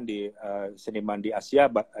bahkan di seniman di Asia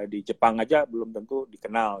di Jepang aja belum tentu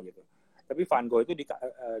dikenal gitu. Tapi Van Gogh itu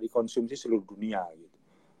dikonsumsi seluruh dunia gitu.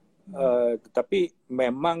 Tapi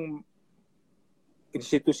memang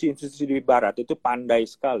institusi-institusi di Barat itu pandai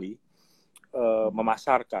sekali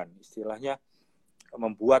memasarkan, istilahnya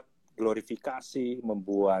membuat glorifikasi,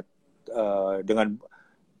 membuat dengan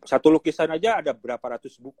satu lukisan aja ada berapa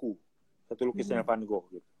ratus buku, satu lukisan Van Gogh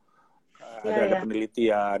gitu. Ada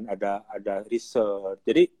penelitian, ada research.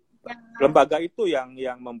 Jadi lembaga itu yang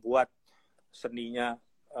membuat seninya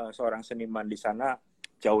seorang seniman di sana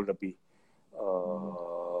jauh lebih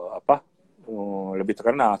lebih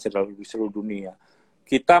terkenal di seluruh dunia.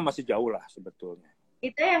 Kita masih jauh lah sebetulnya.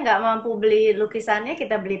 Kita yang nggak mampu beli lukisannya,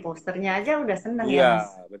 kita beli posternya aja udah seneng ya, Iya, Mas.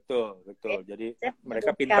 betul. Jadi Saya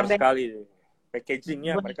mereka boneka pintar band, sekali.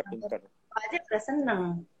 Packagingnya mereka boneka band pintar. aja udah seneng.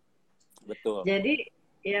 Betul. Jadi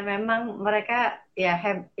ya memang mereka ya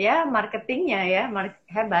marketingnya ya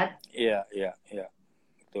hebat. Iya.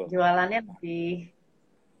 Betul. Jualannya lebih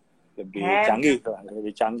Lebih hebat, canggih lah,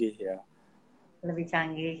 lebih canggih ya. lebih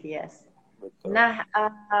canggih, yes. Betul. Nah,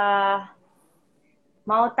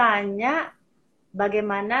 mau tanya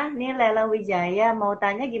bagaimana nih Lela Wijaya, mau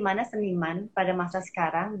tanya gimana seniman pada masa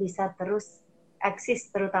sekarang bisa terus eksis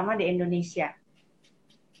terutama di Indonesia.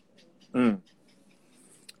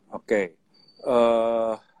 Oke.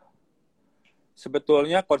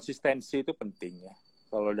 Sebetulnya konsistensi itu penting ya.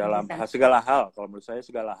 Kalau dalam segala hal, kalau menurut saya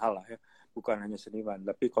segala hal lah ya, bukan hanya seniman,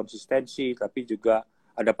 tapi konsistensi, tapi juga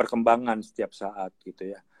ada perkembangan setiap saat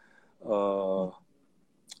gitu ya.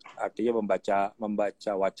 Artinya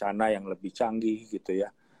membaca wacana yang lebih canggih gitu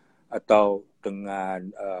ya, atau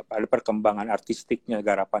dengan ada perkembangan artistiknya,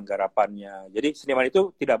 garapan-garapannya. Jadi seniman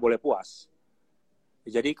itu tidak boleh puas.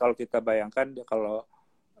 Jadi kalau kita bayangkan kalau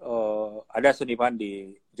ada seniman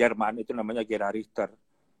di Jerman itu namanya Gerhard Richter.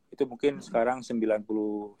 Itu mungkin sekarang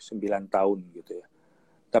 99 tahun gitu ya.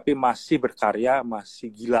 Tapi masih berkarya,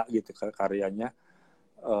 masih gila gitu karyanya.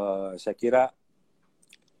 Saya kira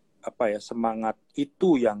semangat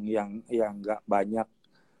itu yang nggak banyak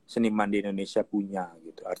seniman di Indonesia punya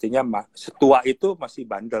gitu. Artinya setua itu masih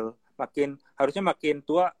bandel, harusnya makin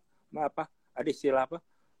tua ada istilah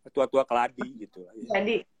tua-tua keladi gitu.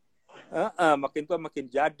 Jadi makin tua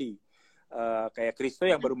makin jadi. Kayak Kristo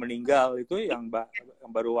yang baru meninggal itu, yang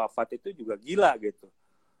baru wafat itu juga gila gitu.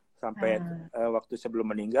 Sampai waktu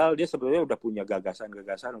sebelum meninggal dia sebetulnya udah punya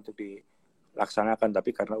gagasan-gagasan untuk dilaksanakan,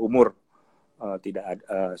 tapi karena umur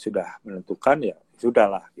sudah menentukan ya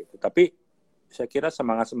sudahlah gitu. Tapi saya kira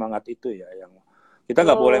semangat itu ya yang kita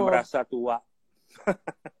nggak boleh merasa tua.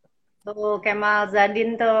 Tuh Kemal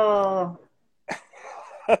Zadin tuh.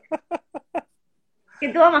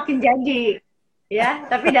 Itu makin jadi ya,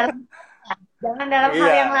 tapi jangan dalam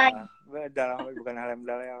hal yang lain. Bukan hal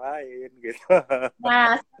yang lain gitu.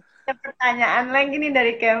 Nah, pertanyaan lagi nih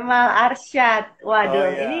dari Kemal Arsyad.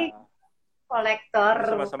 Waduh, ini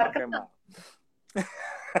kolektor terkenal.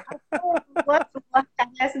 Membuat sebuah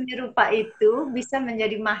karya seni rupa itu bisa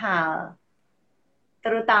menjadi mahal,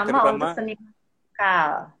 terutama untuk seniman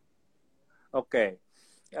lokal. Oke.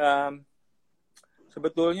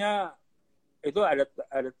 Sebetulnya itu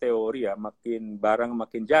ada teori ya, makin barang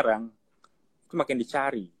makin jarang itu makin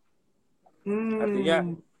dicari. Artinya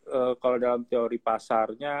kalau dalam teori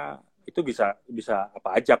pasarnya itu bisa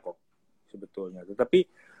apa aja kok sebetulnya. Tetapi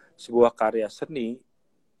sebuah karya seni,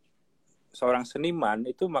 seorang seniman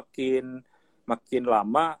itu makin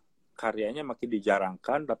lama karyanya makin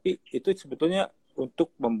dijarangkan, tapi itu sebetulnya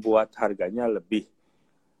untuk membuat harganya lebih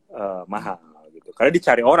mahal gitu. Karena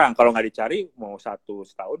dicari orang, kalau nggak dicari mau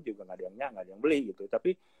setahun juga nggak ada yang beli gitu.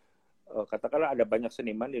 Tapi katakanlah ada banyak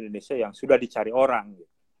seniman di Indonesia yang sudah dicari orang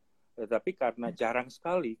gitu. Tetapi karena jarang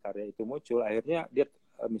sekali karya itu muncul, akhirnya dia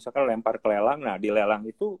misalkan lempar ke lelang. Nah di lelang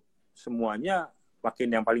itu semuanya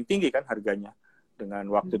makin yang paling tinggi kan harganya dengan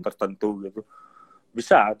waktu tertentu gitu.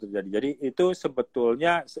 Bisa terjadi. Jadi itu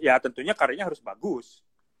sebetulnya ya tentunya karyanya harus bagus.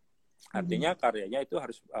 Artinya karyanya itu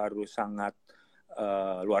harus sangat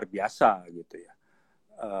luar biasa gitu ya.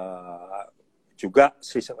 Juga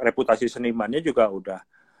reputasi senimannya juga udah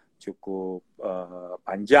cukup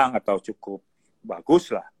panjang atau cukup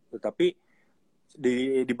bagus lah. Tetapi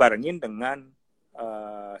dibarengin dengan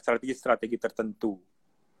strategi-strategi tertentu.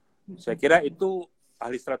 Saya kira itu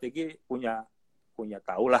ahli strategi punya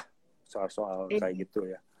tahu lah soal kayak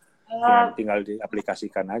gitu ya. Tinggal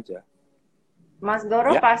diaplikasikan aja. Mas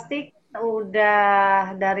Goro pasti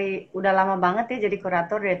udah lama banget ya jadi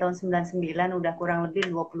kurator dari tahun 99, udah kurang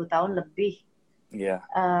lebih 20 tahun lebih. Iya.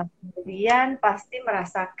 Kemudian pasti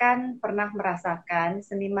pernah merasakan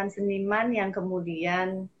seniman-seniman yang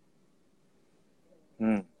kemudian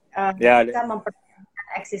bisa mempertahankan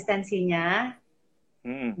eksistensinya,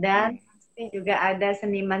 dan pasti juga ada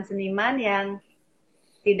seniman-seniman yang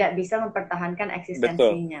tidak bisa mempertahankan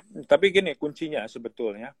eksistensinya. Betul. Tapi gini kuncinya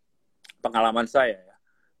sebetulnya, pengalaman saya ya,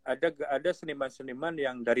 ada seniman-seniman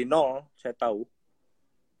yang dari nol saya tahu,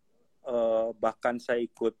 bahkan saya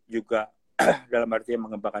ikut juga dalam artian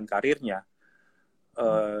mengembangkan karirnya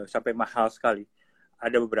sampai mahal sekali.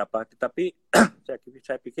 Ada beberapa, tetapi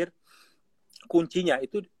saya pikir kuncinya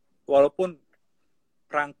itu walaupun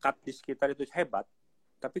perangkat di sekitar itu hebat,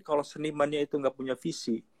 Tapi kalau senimannya itu nggak punya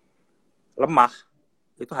visi, lemah,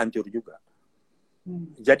 itu hancur juga.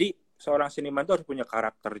 Jadi seorang seniman itu harus punya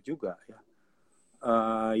karakter juga ya,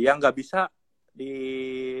 yang nggak bisa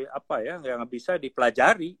yang nggak bisa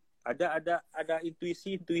dipelajari. Ada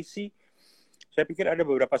intuisi. Saya pikir ada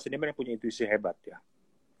beberapa seniman yang punya intuisi hebat ya,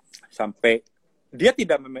 sampai dia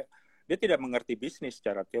tidak mengerti bisnis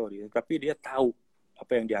secara teori, tapi dia tahu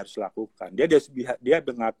apa yang dia harus lakukan. Dia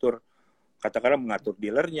mengatur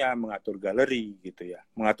dealernya, mengatur galeri gitu ya,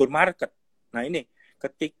 mengatur market. Nah ini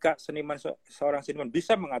ketika seorang seniman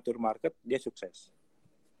bisa mengatur market, dia sukses.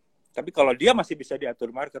 Tapi kalau dia masih bisa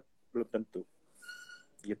diatur market, belum tentu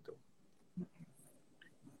gitu.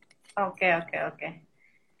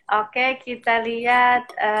 Oke, kita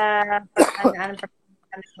lihat pertanyaan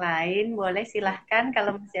lain. Boleh silahkan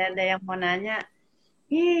kalau masih ada yang mau nanya.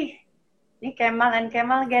 Ini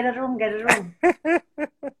Kemal gather room.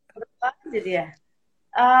 Berapa jadi ya?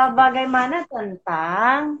 Bagaimana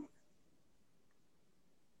tentang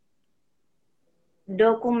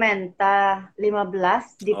Dokumenta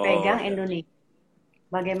 15 dipegang Indonesia?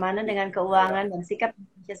 Bagaimana dengan keuangan dan sikap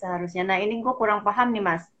Indonesia seharusnya? Nah, ini gue kurang paham nih,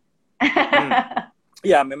 Mas.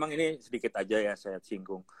 Ya, memang ini sedikit aja ya saya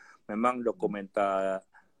singgung. Memang Dokumenta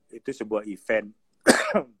itu sebuah event 4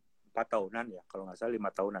 tahunan ya, kalau nggak salah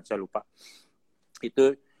 5 tahunan, saya lupa.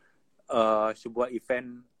 Itu sebuah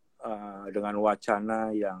event dengan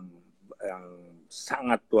wacana yang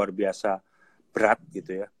sangat luar biasa berat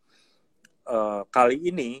gitu ya. Kali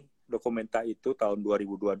ini Dokumenta itu tahun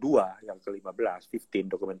 2022 yang ke-15,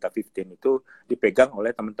 Dokumenta 15 itu dipegang oleh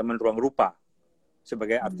teman-teman Ruang Rupa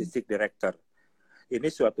sebagai artistic director. Ini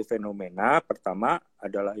suatu fenomena. Pertama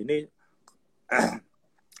adalah ini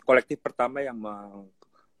kolektif pertama yang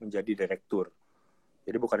menjadi direktur.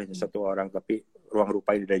 Jadi bukan hanya satu orang, tapi Ruang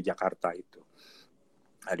Rupa ini dari Jakarta itu.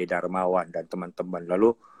 Adi Darmawan dan teman-teman.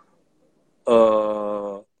 Lalu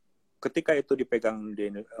ketika itu dipegang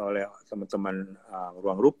oleh teman-teman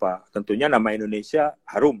Ruang Rupa, tentunya nama Indonesia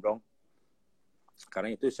harum dong.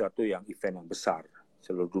 Karena itu suatu event yang besar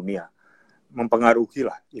seluruh dunia.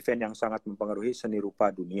 Event yang sangat mempengaruhi seni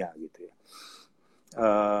rupa dunia gitu ya.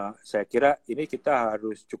 Saya kira ini kita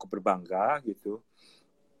harus cukup berbangga gitu,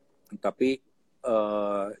 tapi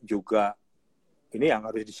juga ini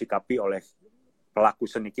yang harus disikapi oleh pelaku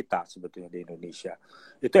seni kita sebetulnya di Indonesia.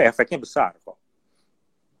 Itu efeknya besar kok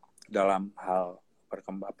dalam hal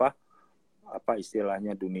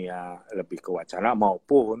istilahnya dunia lebih ke wacana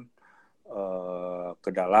maupun ke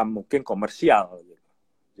dalam mungkin komersial gitu.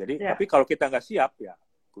 Jadi tapi kalau kita nggak siap ya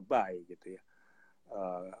goodbye gitu ya.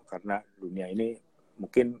 Karena dunia ini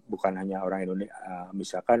mungkin bukan hanya orang Indonesia,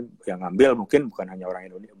 misalkan yang ngambil mungkin bukan hanya orang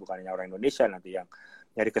Indonesia nanti yang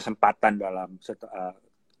nyari kesempatan dalam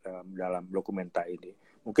Dokumenta ini.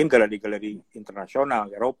 Mungkin galeri-galeri internasional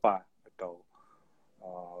Eropa atau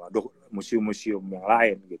museum-museum yang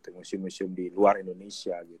lain gitu, museum-museum di luar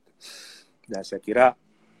Indonesia gitu. Dan saya kira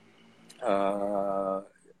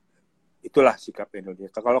itulah sikap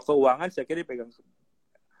Indonesia. Kalau keuangan saya kira dipegang.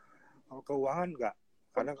 Kalau keuangan enggak.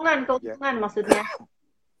 Keuntungan maksudnya.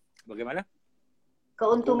 Bagaimana?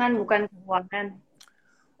 Keuntungan bukan keuangan.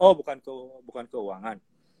 Oh, bukan keuangan.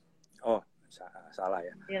 Oh, salah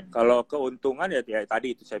ya. Kalau keuntungan ya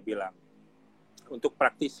tadi itu saya bilang. Untuk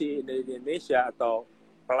praktisi di Indonesia atau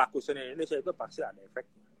pelaku seni Indonesia itu pasti ada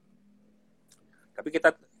efeknya. Tapi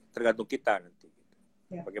tergantung kita nanti.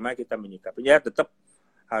 Ya. Bagaimana kita menyikapinya, tetap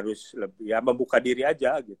harus lebih membuka diri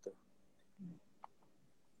aja gitu.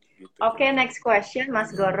 Oke, next question,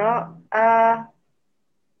 Mas Goro.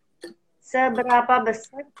 Seberapa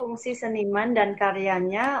besar fungsi seniman dan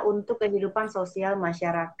karyanya untuk kehidupan sosial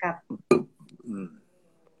masyarakat?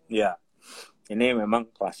 Ya, ini memang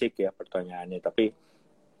klasik ya pertanyaannya. Tapi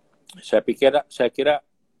saya kira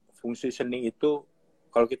fungsi seni itu,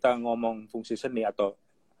 kalau kita ngomong fungsi seni atau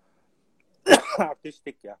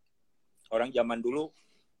artistik ya, orang zaman dulu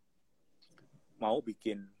mau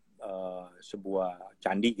bikin sebuah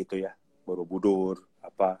candi gitu ya, Borobudur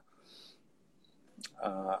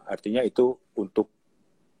artinya itu untuk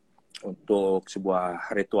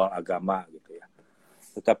sebuah ritual agama gitu ya.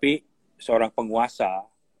 Tetapi seorang penguasa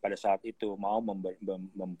pada saat itu mau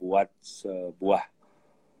membuat sebuah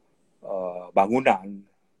bangunan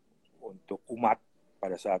untuk umat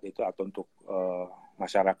pada saat itu atau untuk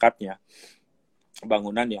masyarakatnya,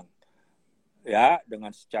 bangunan yang ya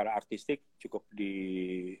dengan secara artistik cukup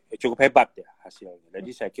hebat ya hasilnya.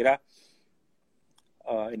 Jadi saya kira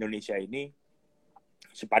Indonesia ini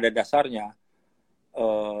pada dasarnya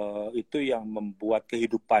itu yang membuat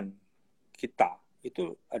kehidupan kita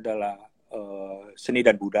itu adalah seni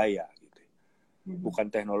dan budaya gitu.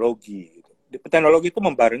 Bukan teknologi gitu. teknologi itu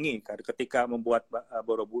membarengi. Ketika membuat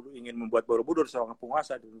Borobudur, ingin membuat Borobudur seorang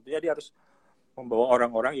penguasa, tentunya dia harus membawa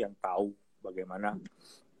orang-orang yang tahu bagaimana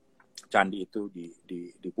candi itu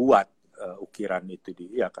dibuat, ukiran itu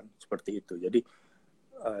ya kan seperti itu. Jadi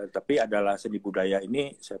tapi adalah seni budaya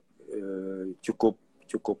ini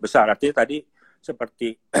cukup besar. Artinya tadi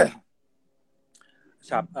seperti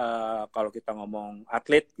kalau kita ngomong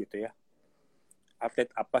atlet gitu ya, atlet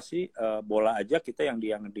apa sih, bola aja kita yang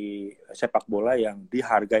di sepak bola yang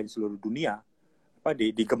dihargai seluruh dunia,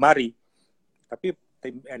 digemari, tapi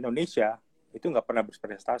tim Indonesia itu nggak pernah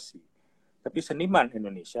berprestasi. Tapi seniman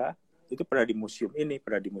Indonesia itu pernah di museum ini,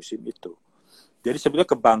 pernah di museum itu. Jadi sebetulnya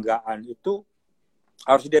kebanggaan itu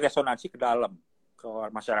harus diresonansi ke dalam, ke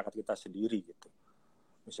masyarakat kita sendiri gitu.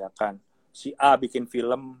 Misalkan si A bikin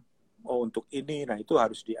film untuk ini, nah itu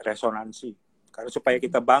harus diresonansi. Karena supaya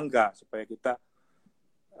kita bangga, supaya kita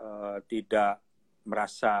tidak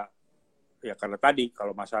merasa, ya karena tadi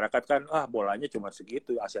kalau masyarakat kan, bolanya cuma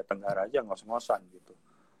segitu, Asia Tenggara aja ngos-ngosan gitu.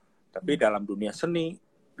 Tapi dalam dunia seni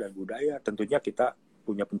dan budaya tentunya kita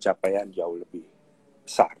punya pencapaian jauh lebih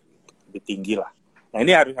besar, lebih tinggi lah. Nah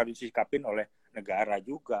ini harus disikapin oleh negara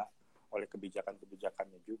juga, oleh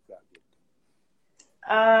kebijakan-kebijakannya juga. Gitu.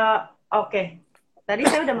 Oke. Tadi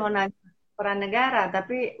saya udah mau nanya peran negara,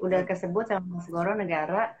 tapi udah kesebut sama Mas Goro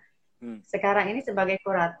negara. Sekarang ini sebagai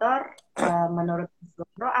kurator, menurut Mas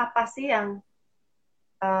Goro apa sih yang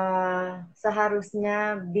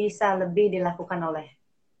seharusnya bisa lebih dilakukan oleh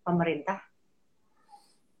pemerintah?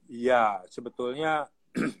 Iya, sebetulnya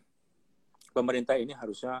pemerintah ini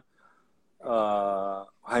harusnya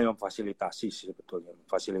hanya memfasilitasi sebetulnya,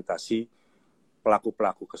 memfasilitasi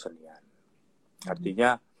pelaku-pelaku kesenian.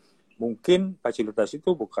 Artinya mungkin fasilitasi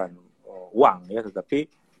itu bukan uang ya, tetapi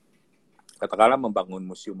katakanlah membangun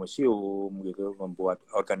museum-museum gitu, membuat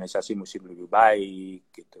organisasi museum lebih baik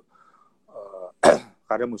gitu.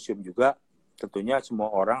 Karena museum juga tentunya semua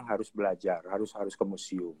orang harus belajar, harus ke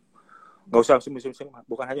museum. Nggak usah museum seni,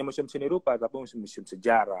 bukan hanya museum seni rupa, tapi museum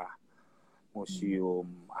sejarah,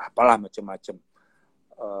 museum apalah macam-macam.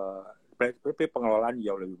 Tapi pengelolaan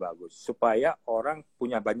jauh lebih bagus supaya orang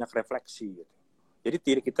punya banyak refleksi gitu. Jadi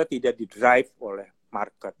kita tidak didrive oleh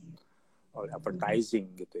market, oleh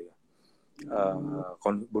advertising gitu ya,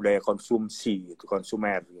 budaya konsumsi gitu,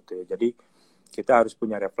 konsumer gitu ya. Jadi kita harus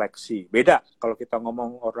punya refleksi. Beda kalau kita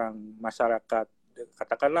ngomong orang masyarakat,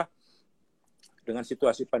 katakanlah dengan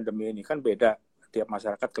situasi pandemi ini kan beda, tiap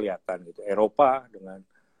masyarakat kelihatan gitu. Eropa dengan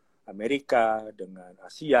Amerika dengan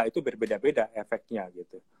Asia itu berbeda-beda efeknya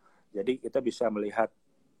gitu. Jadi kita bisa melihat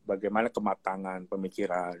bagaimana kematangan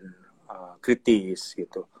pemikiran kritis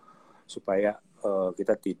gitu, supaya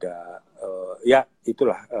kita tidak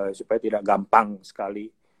supaya tidak gampang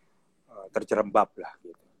sekali terjerembab lah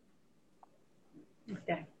gitu.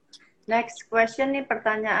 Okay. Next question nih,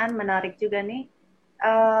 pertanyaan menarik juga nih.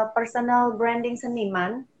 Personal branding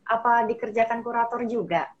seniman apa dikerjakan kurator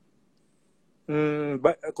juga?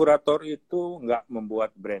 Kurator itu nggak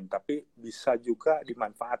membuat brand, tapi bisa juga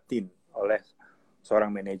dimanfaatin oleh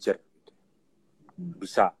seorang manajer.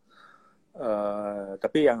 Bisa.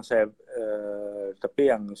 Tapi yang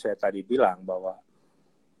saya tadi bilang bahwa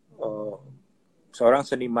seorang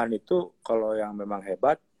seniman itu kalau yang memang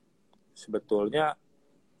hebat sebetulnya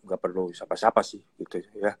nggak perlu siapa-siapa sih gitu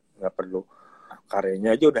ya, nggak perlu,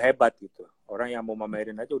 karyanya aja udah hebat gitu. Orang yang mau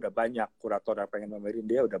mamerin aja udah banyak, kurator yang pengen mamerin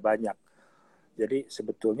dia udah banyak. Jadi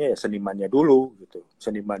sebetulnya ya senimannya dulu gitu,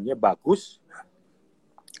 senimannya bagus,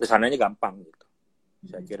 kesananya gampang gitu.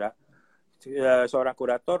 Saya kira seorang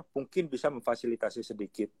kurator mungkin bisa memfasilitasi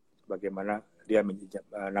sedikit bagaimana dia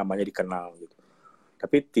namanya dikenal gitu,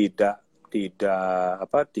 tapi tidak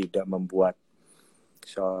membuat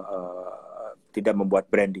tidak membuat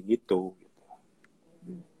branding itu.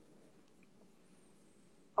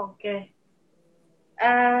 Oke.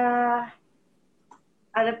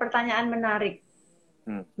 Ada pertanyaan menarik.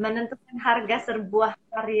 Menentukan harga sebuah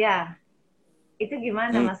karya itu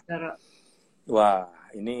gimana, Mas Goro? Wah,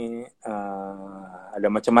 ini ada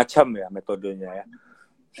macam-macam ya metodenya ya.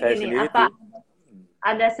 Saya sendiri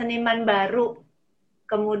ada seniman baru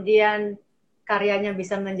kemudian karyanya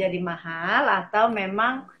bisa menjadi mahal atau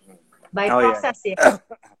memang by proses ya?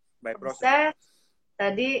 By proses.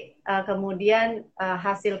 Tadi kemudian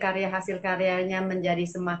hasil karyanya menjadi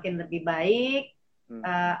semakin lebih baik,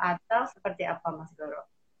 atau seperti apa, Mas Goro?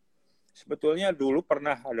 Sebetulnya dulu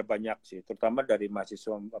pernah ada banyak sih, terutama dari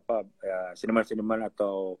mahasiswa seniman-seniman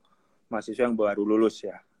atau mahasiswa yang baru lulus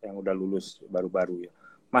ya, yang udah lulus baru-baru ya.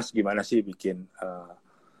 Mas gimana sih bikin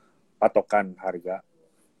patokan harga?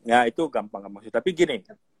 Ya itu gampang-gampang sih. Tapi gini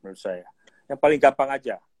menurut saya, yang paling gampang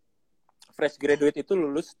aja, fresh graduate itu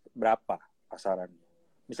lulus berapa? pasarannya.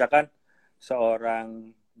 Misalkan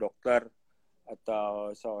seorang dokter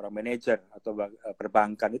atau seorang manajer atau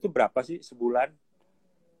perbankan itu berapa sih sebulan?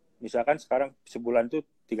 Misalkan sekarang sebulan itu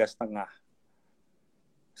 3,5.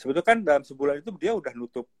 Sebetulnya kan dalam sebulan itu dia udah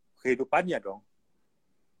nutup kehidupannya dong.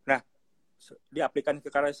 Nah, diaplikasikan ke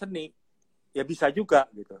karya seni, ya bisa juga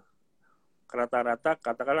gitu. Rata-rata,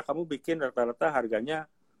 katakanlah kamu bikin rata-rata harganya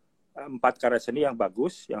 4 karya seni yang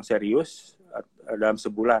bagus, yang serius, dalam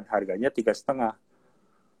sebulan harganya 3,5.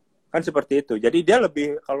 Kan seperti itu. Jadi dia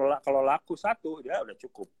lebih, kalau laku 1, dia udah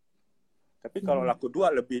cukup. Tapi kalau laku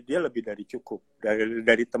 2 dia lebih dari cukup.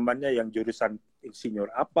 Dari temannya yang jurusan insinyur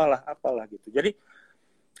apalah gitu. Jadi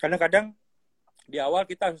kadang-kadang di awal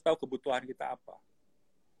kita harus tahu kebutuhan kita apa.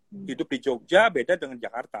 Hidup di Jogja beda dengan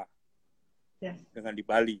Jakarta. Dengan di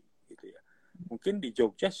Bali gitu ya. Mungkin di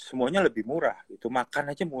Jogja semuanya lebih murah. Itu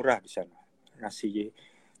makan aja murah di sana. Nasi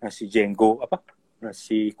jenggo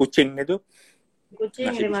nasi kucing itu.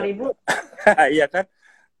 Kucing 5.000. Iya kan?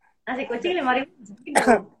 Nasi kucing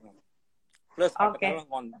 5.000. Plus Oke.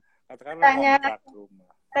 katakanlah kontrak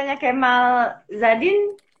rumah. Tanya Kemal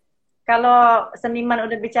Zadin, kalau seniman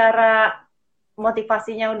udah bicara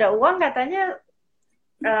motivasinya udah uang, katanya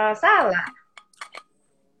salah.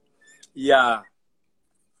 Iya,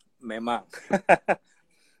 memang.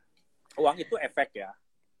 Uang itu efek ya,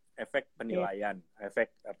 efek penilaian,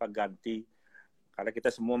 efek ganti. Karena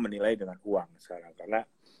kita semua menilai dengan uang sekarang. Karena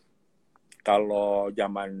kalau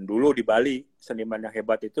zaman dulu di Bali, seniman yang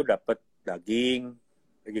hebat itu dapat daging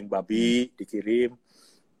babi dikirim,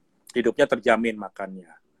 hidupnya terjamin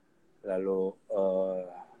makannya. Lalu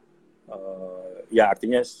ya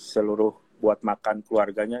artinya seluruh buat makan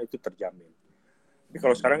keluarganya itu terjamin. Tapi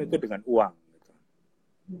kalau sekarang itu dengan uang, gitu.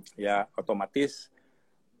 Ya otomatis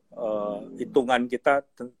hitungan kita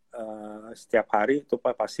setiap hari itu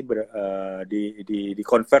pasti di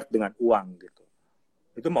convert dengan uang gitu.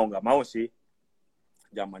 Itu mau nggak mau sih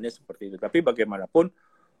zamannya seperti itu. Tapi bagaimanapun,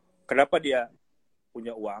 kenapa dia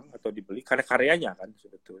punya uang atau dibeli? Karena karyanya kan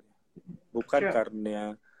sebetulnya, bukan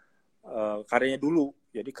karena karyanya dulu.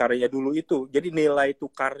 Jadi karyanya dulu itu, jadi nilai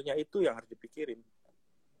tukarnya itu yang harus dipikirin.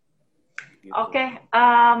 Gitu. Oke,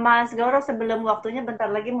 Mas Goro, sebelum waktunya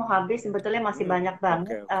bentar lagi mau habis, sebetulnya masih banyak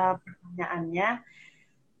banget pertanyaannya.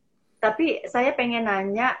 Tapi saya pengen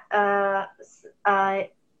nanya,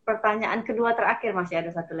 pertanyaan kedua terakhir, masih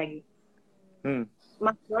ada satu lagi.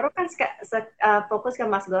 Mas Goro kan fokus ke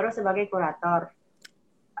Mas Goro sebagai kurator.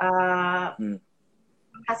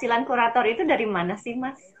 Hasilan kurator itu dari mana sih,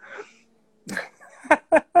 Mas?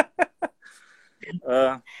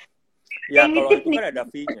 Ya kalau itu kan ada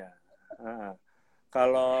fee-nya.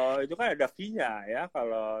 Kalau itu kan ada fee-nya ya.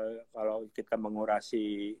 Kalau kita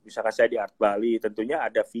mengurasi, misalkan saya di Art Bali, tentunya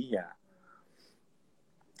ada fee-nya.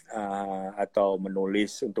 Atau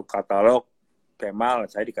menulis untuk katalog Kemal,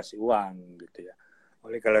 saya dikasih uang gitu ya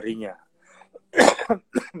oleh galerinya.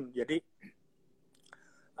 Jadi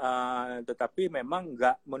tetapi memang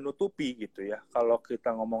nggak menutupi gitu ya. Kalau kita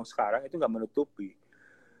ngomong sekarang itu nggak menutupi.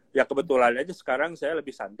 Ya kebetulan aja sekarang saya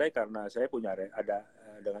lebih santai karena saya punya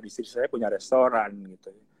dengan istri saya punya restoran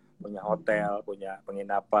gitu, punya hotel, punya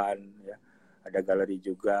penginapan, ya, ada galeri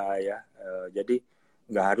juga ya. Jadi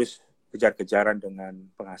nggak harus kejar-kejaran dengan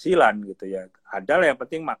penghasilan gitu ya. Ada lah, yang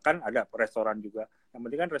penting makan, ada restoran juga. Yang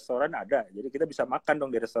penting kan restoran ada, jadi kita bisa makan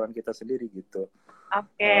dong di restoran kita sendiri gitu.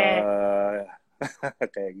 Oke.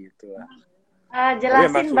 Kayak gitu lah.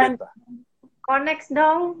 Jelasin Konex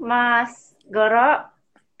dong, Mas Goro.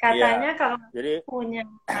 Katanya kalau punya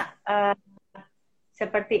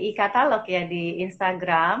seperti e-katalog ya di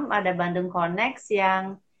Instagram, ada Bandung Konex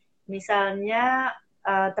yang misalnya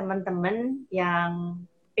teman-teman yang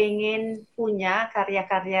ingin punya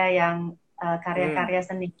karya-karya yang karya-karya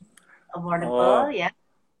seni awardable ya,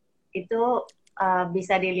 itu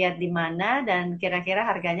bisa dilihat di mana dan kira-kira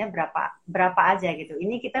harganya berapa aja gitu.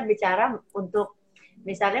 Ini kita bicara untuk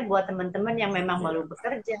misalnya buat teman-teman yang memang baru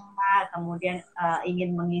bekerja, kemudian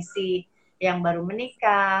ingin mengisi yang baru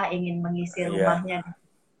menikah, ingin mengisi rumahnya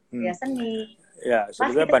karya seni. Ya,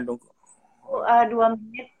 sebetulnya Bandung 2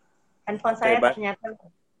 menit handphone saya ternyata.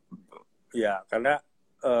 Ya, karena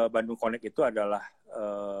Bandung Connect itu adalah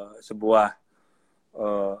sebuah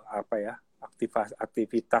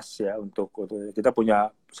aktivitas ya untuk kita punya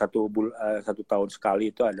satu tahun sekali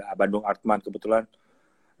itu ada Bandung Artman, kebetulan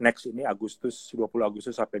next ini 20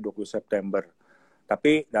 Agustus sampai 20 September.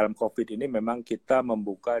 Tapi dalam COVID ini memang kita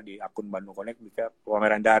membuka di akun Bandung Connect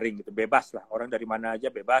pameran daring gitu, bebas lah, orang dari mana aja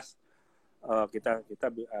bebas. Kita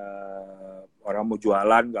orang mau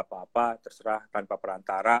jualan nggak apa-apa, terserah, tanpa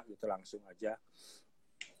perantara gitu, langsung aja.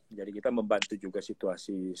 Jadi kita membantu juga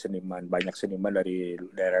situasi seniman, banyak seniman dari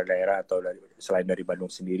daerah-daerah atau selain dari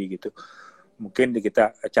Bandung sendiri gitu. Mungkin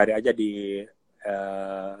kita cari aja di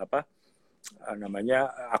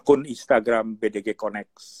namanya akun Instagram BDG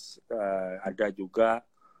Connects. Ada juga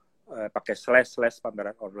pakai //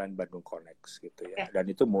 pameran online Bandung Connects gitu ya.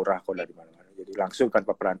 Dan itu murah kok dari mana-mana. Jadi langsung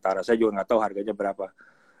tanpa perantara. Saya juga nggak tahu harganya berapa.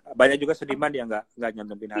 Banyak juga seniman yang nggak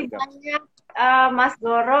nyantumin harga. Banyak, Mas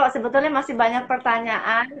Goro. Sebetulnya masih banyak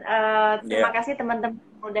pertanyaan. Terima kasih teman-teman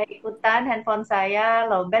udah ikutan. Handphone saya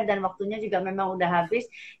lowbat dan waktunya juga memang udah habis.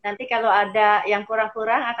 Nanti kalau ada yang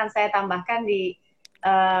kurang-kurang akan saya tambahkan di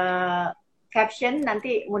caption.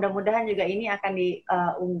 Nanti mudah-mudahan juga ini akan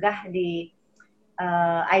diunggah di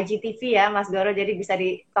IGTV ya, Mas Goro. Jadi bisa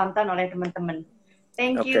ditonton oleh teman-teman.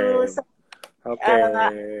 Thank you. Oke,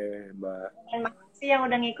 Mbak. Terima kasih yang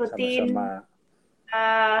udah ngikutin. Sama-sama.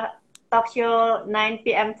 Talk show 9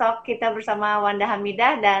 PM Talk kita bersama Wanda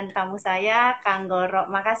Hamidah dan tamu saya Kang Goro.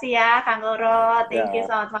 Makasih ya Kang Goro. Thank you,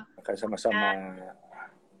 selamat malam. Makasih sama-sama.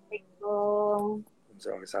 Assalamualaikum.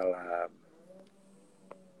 Waalaikumsalam.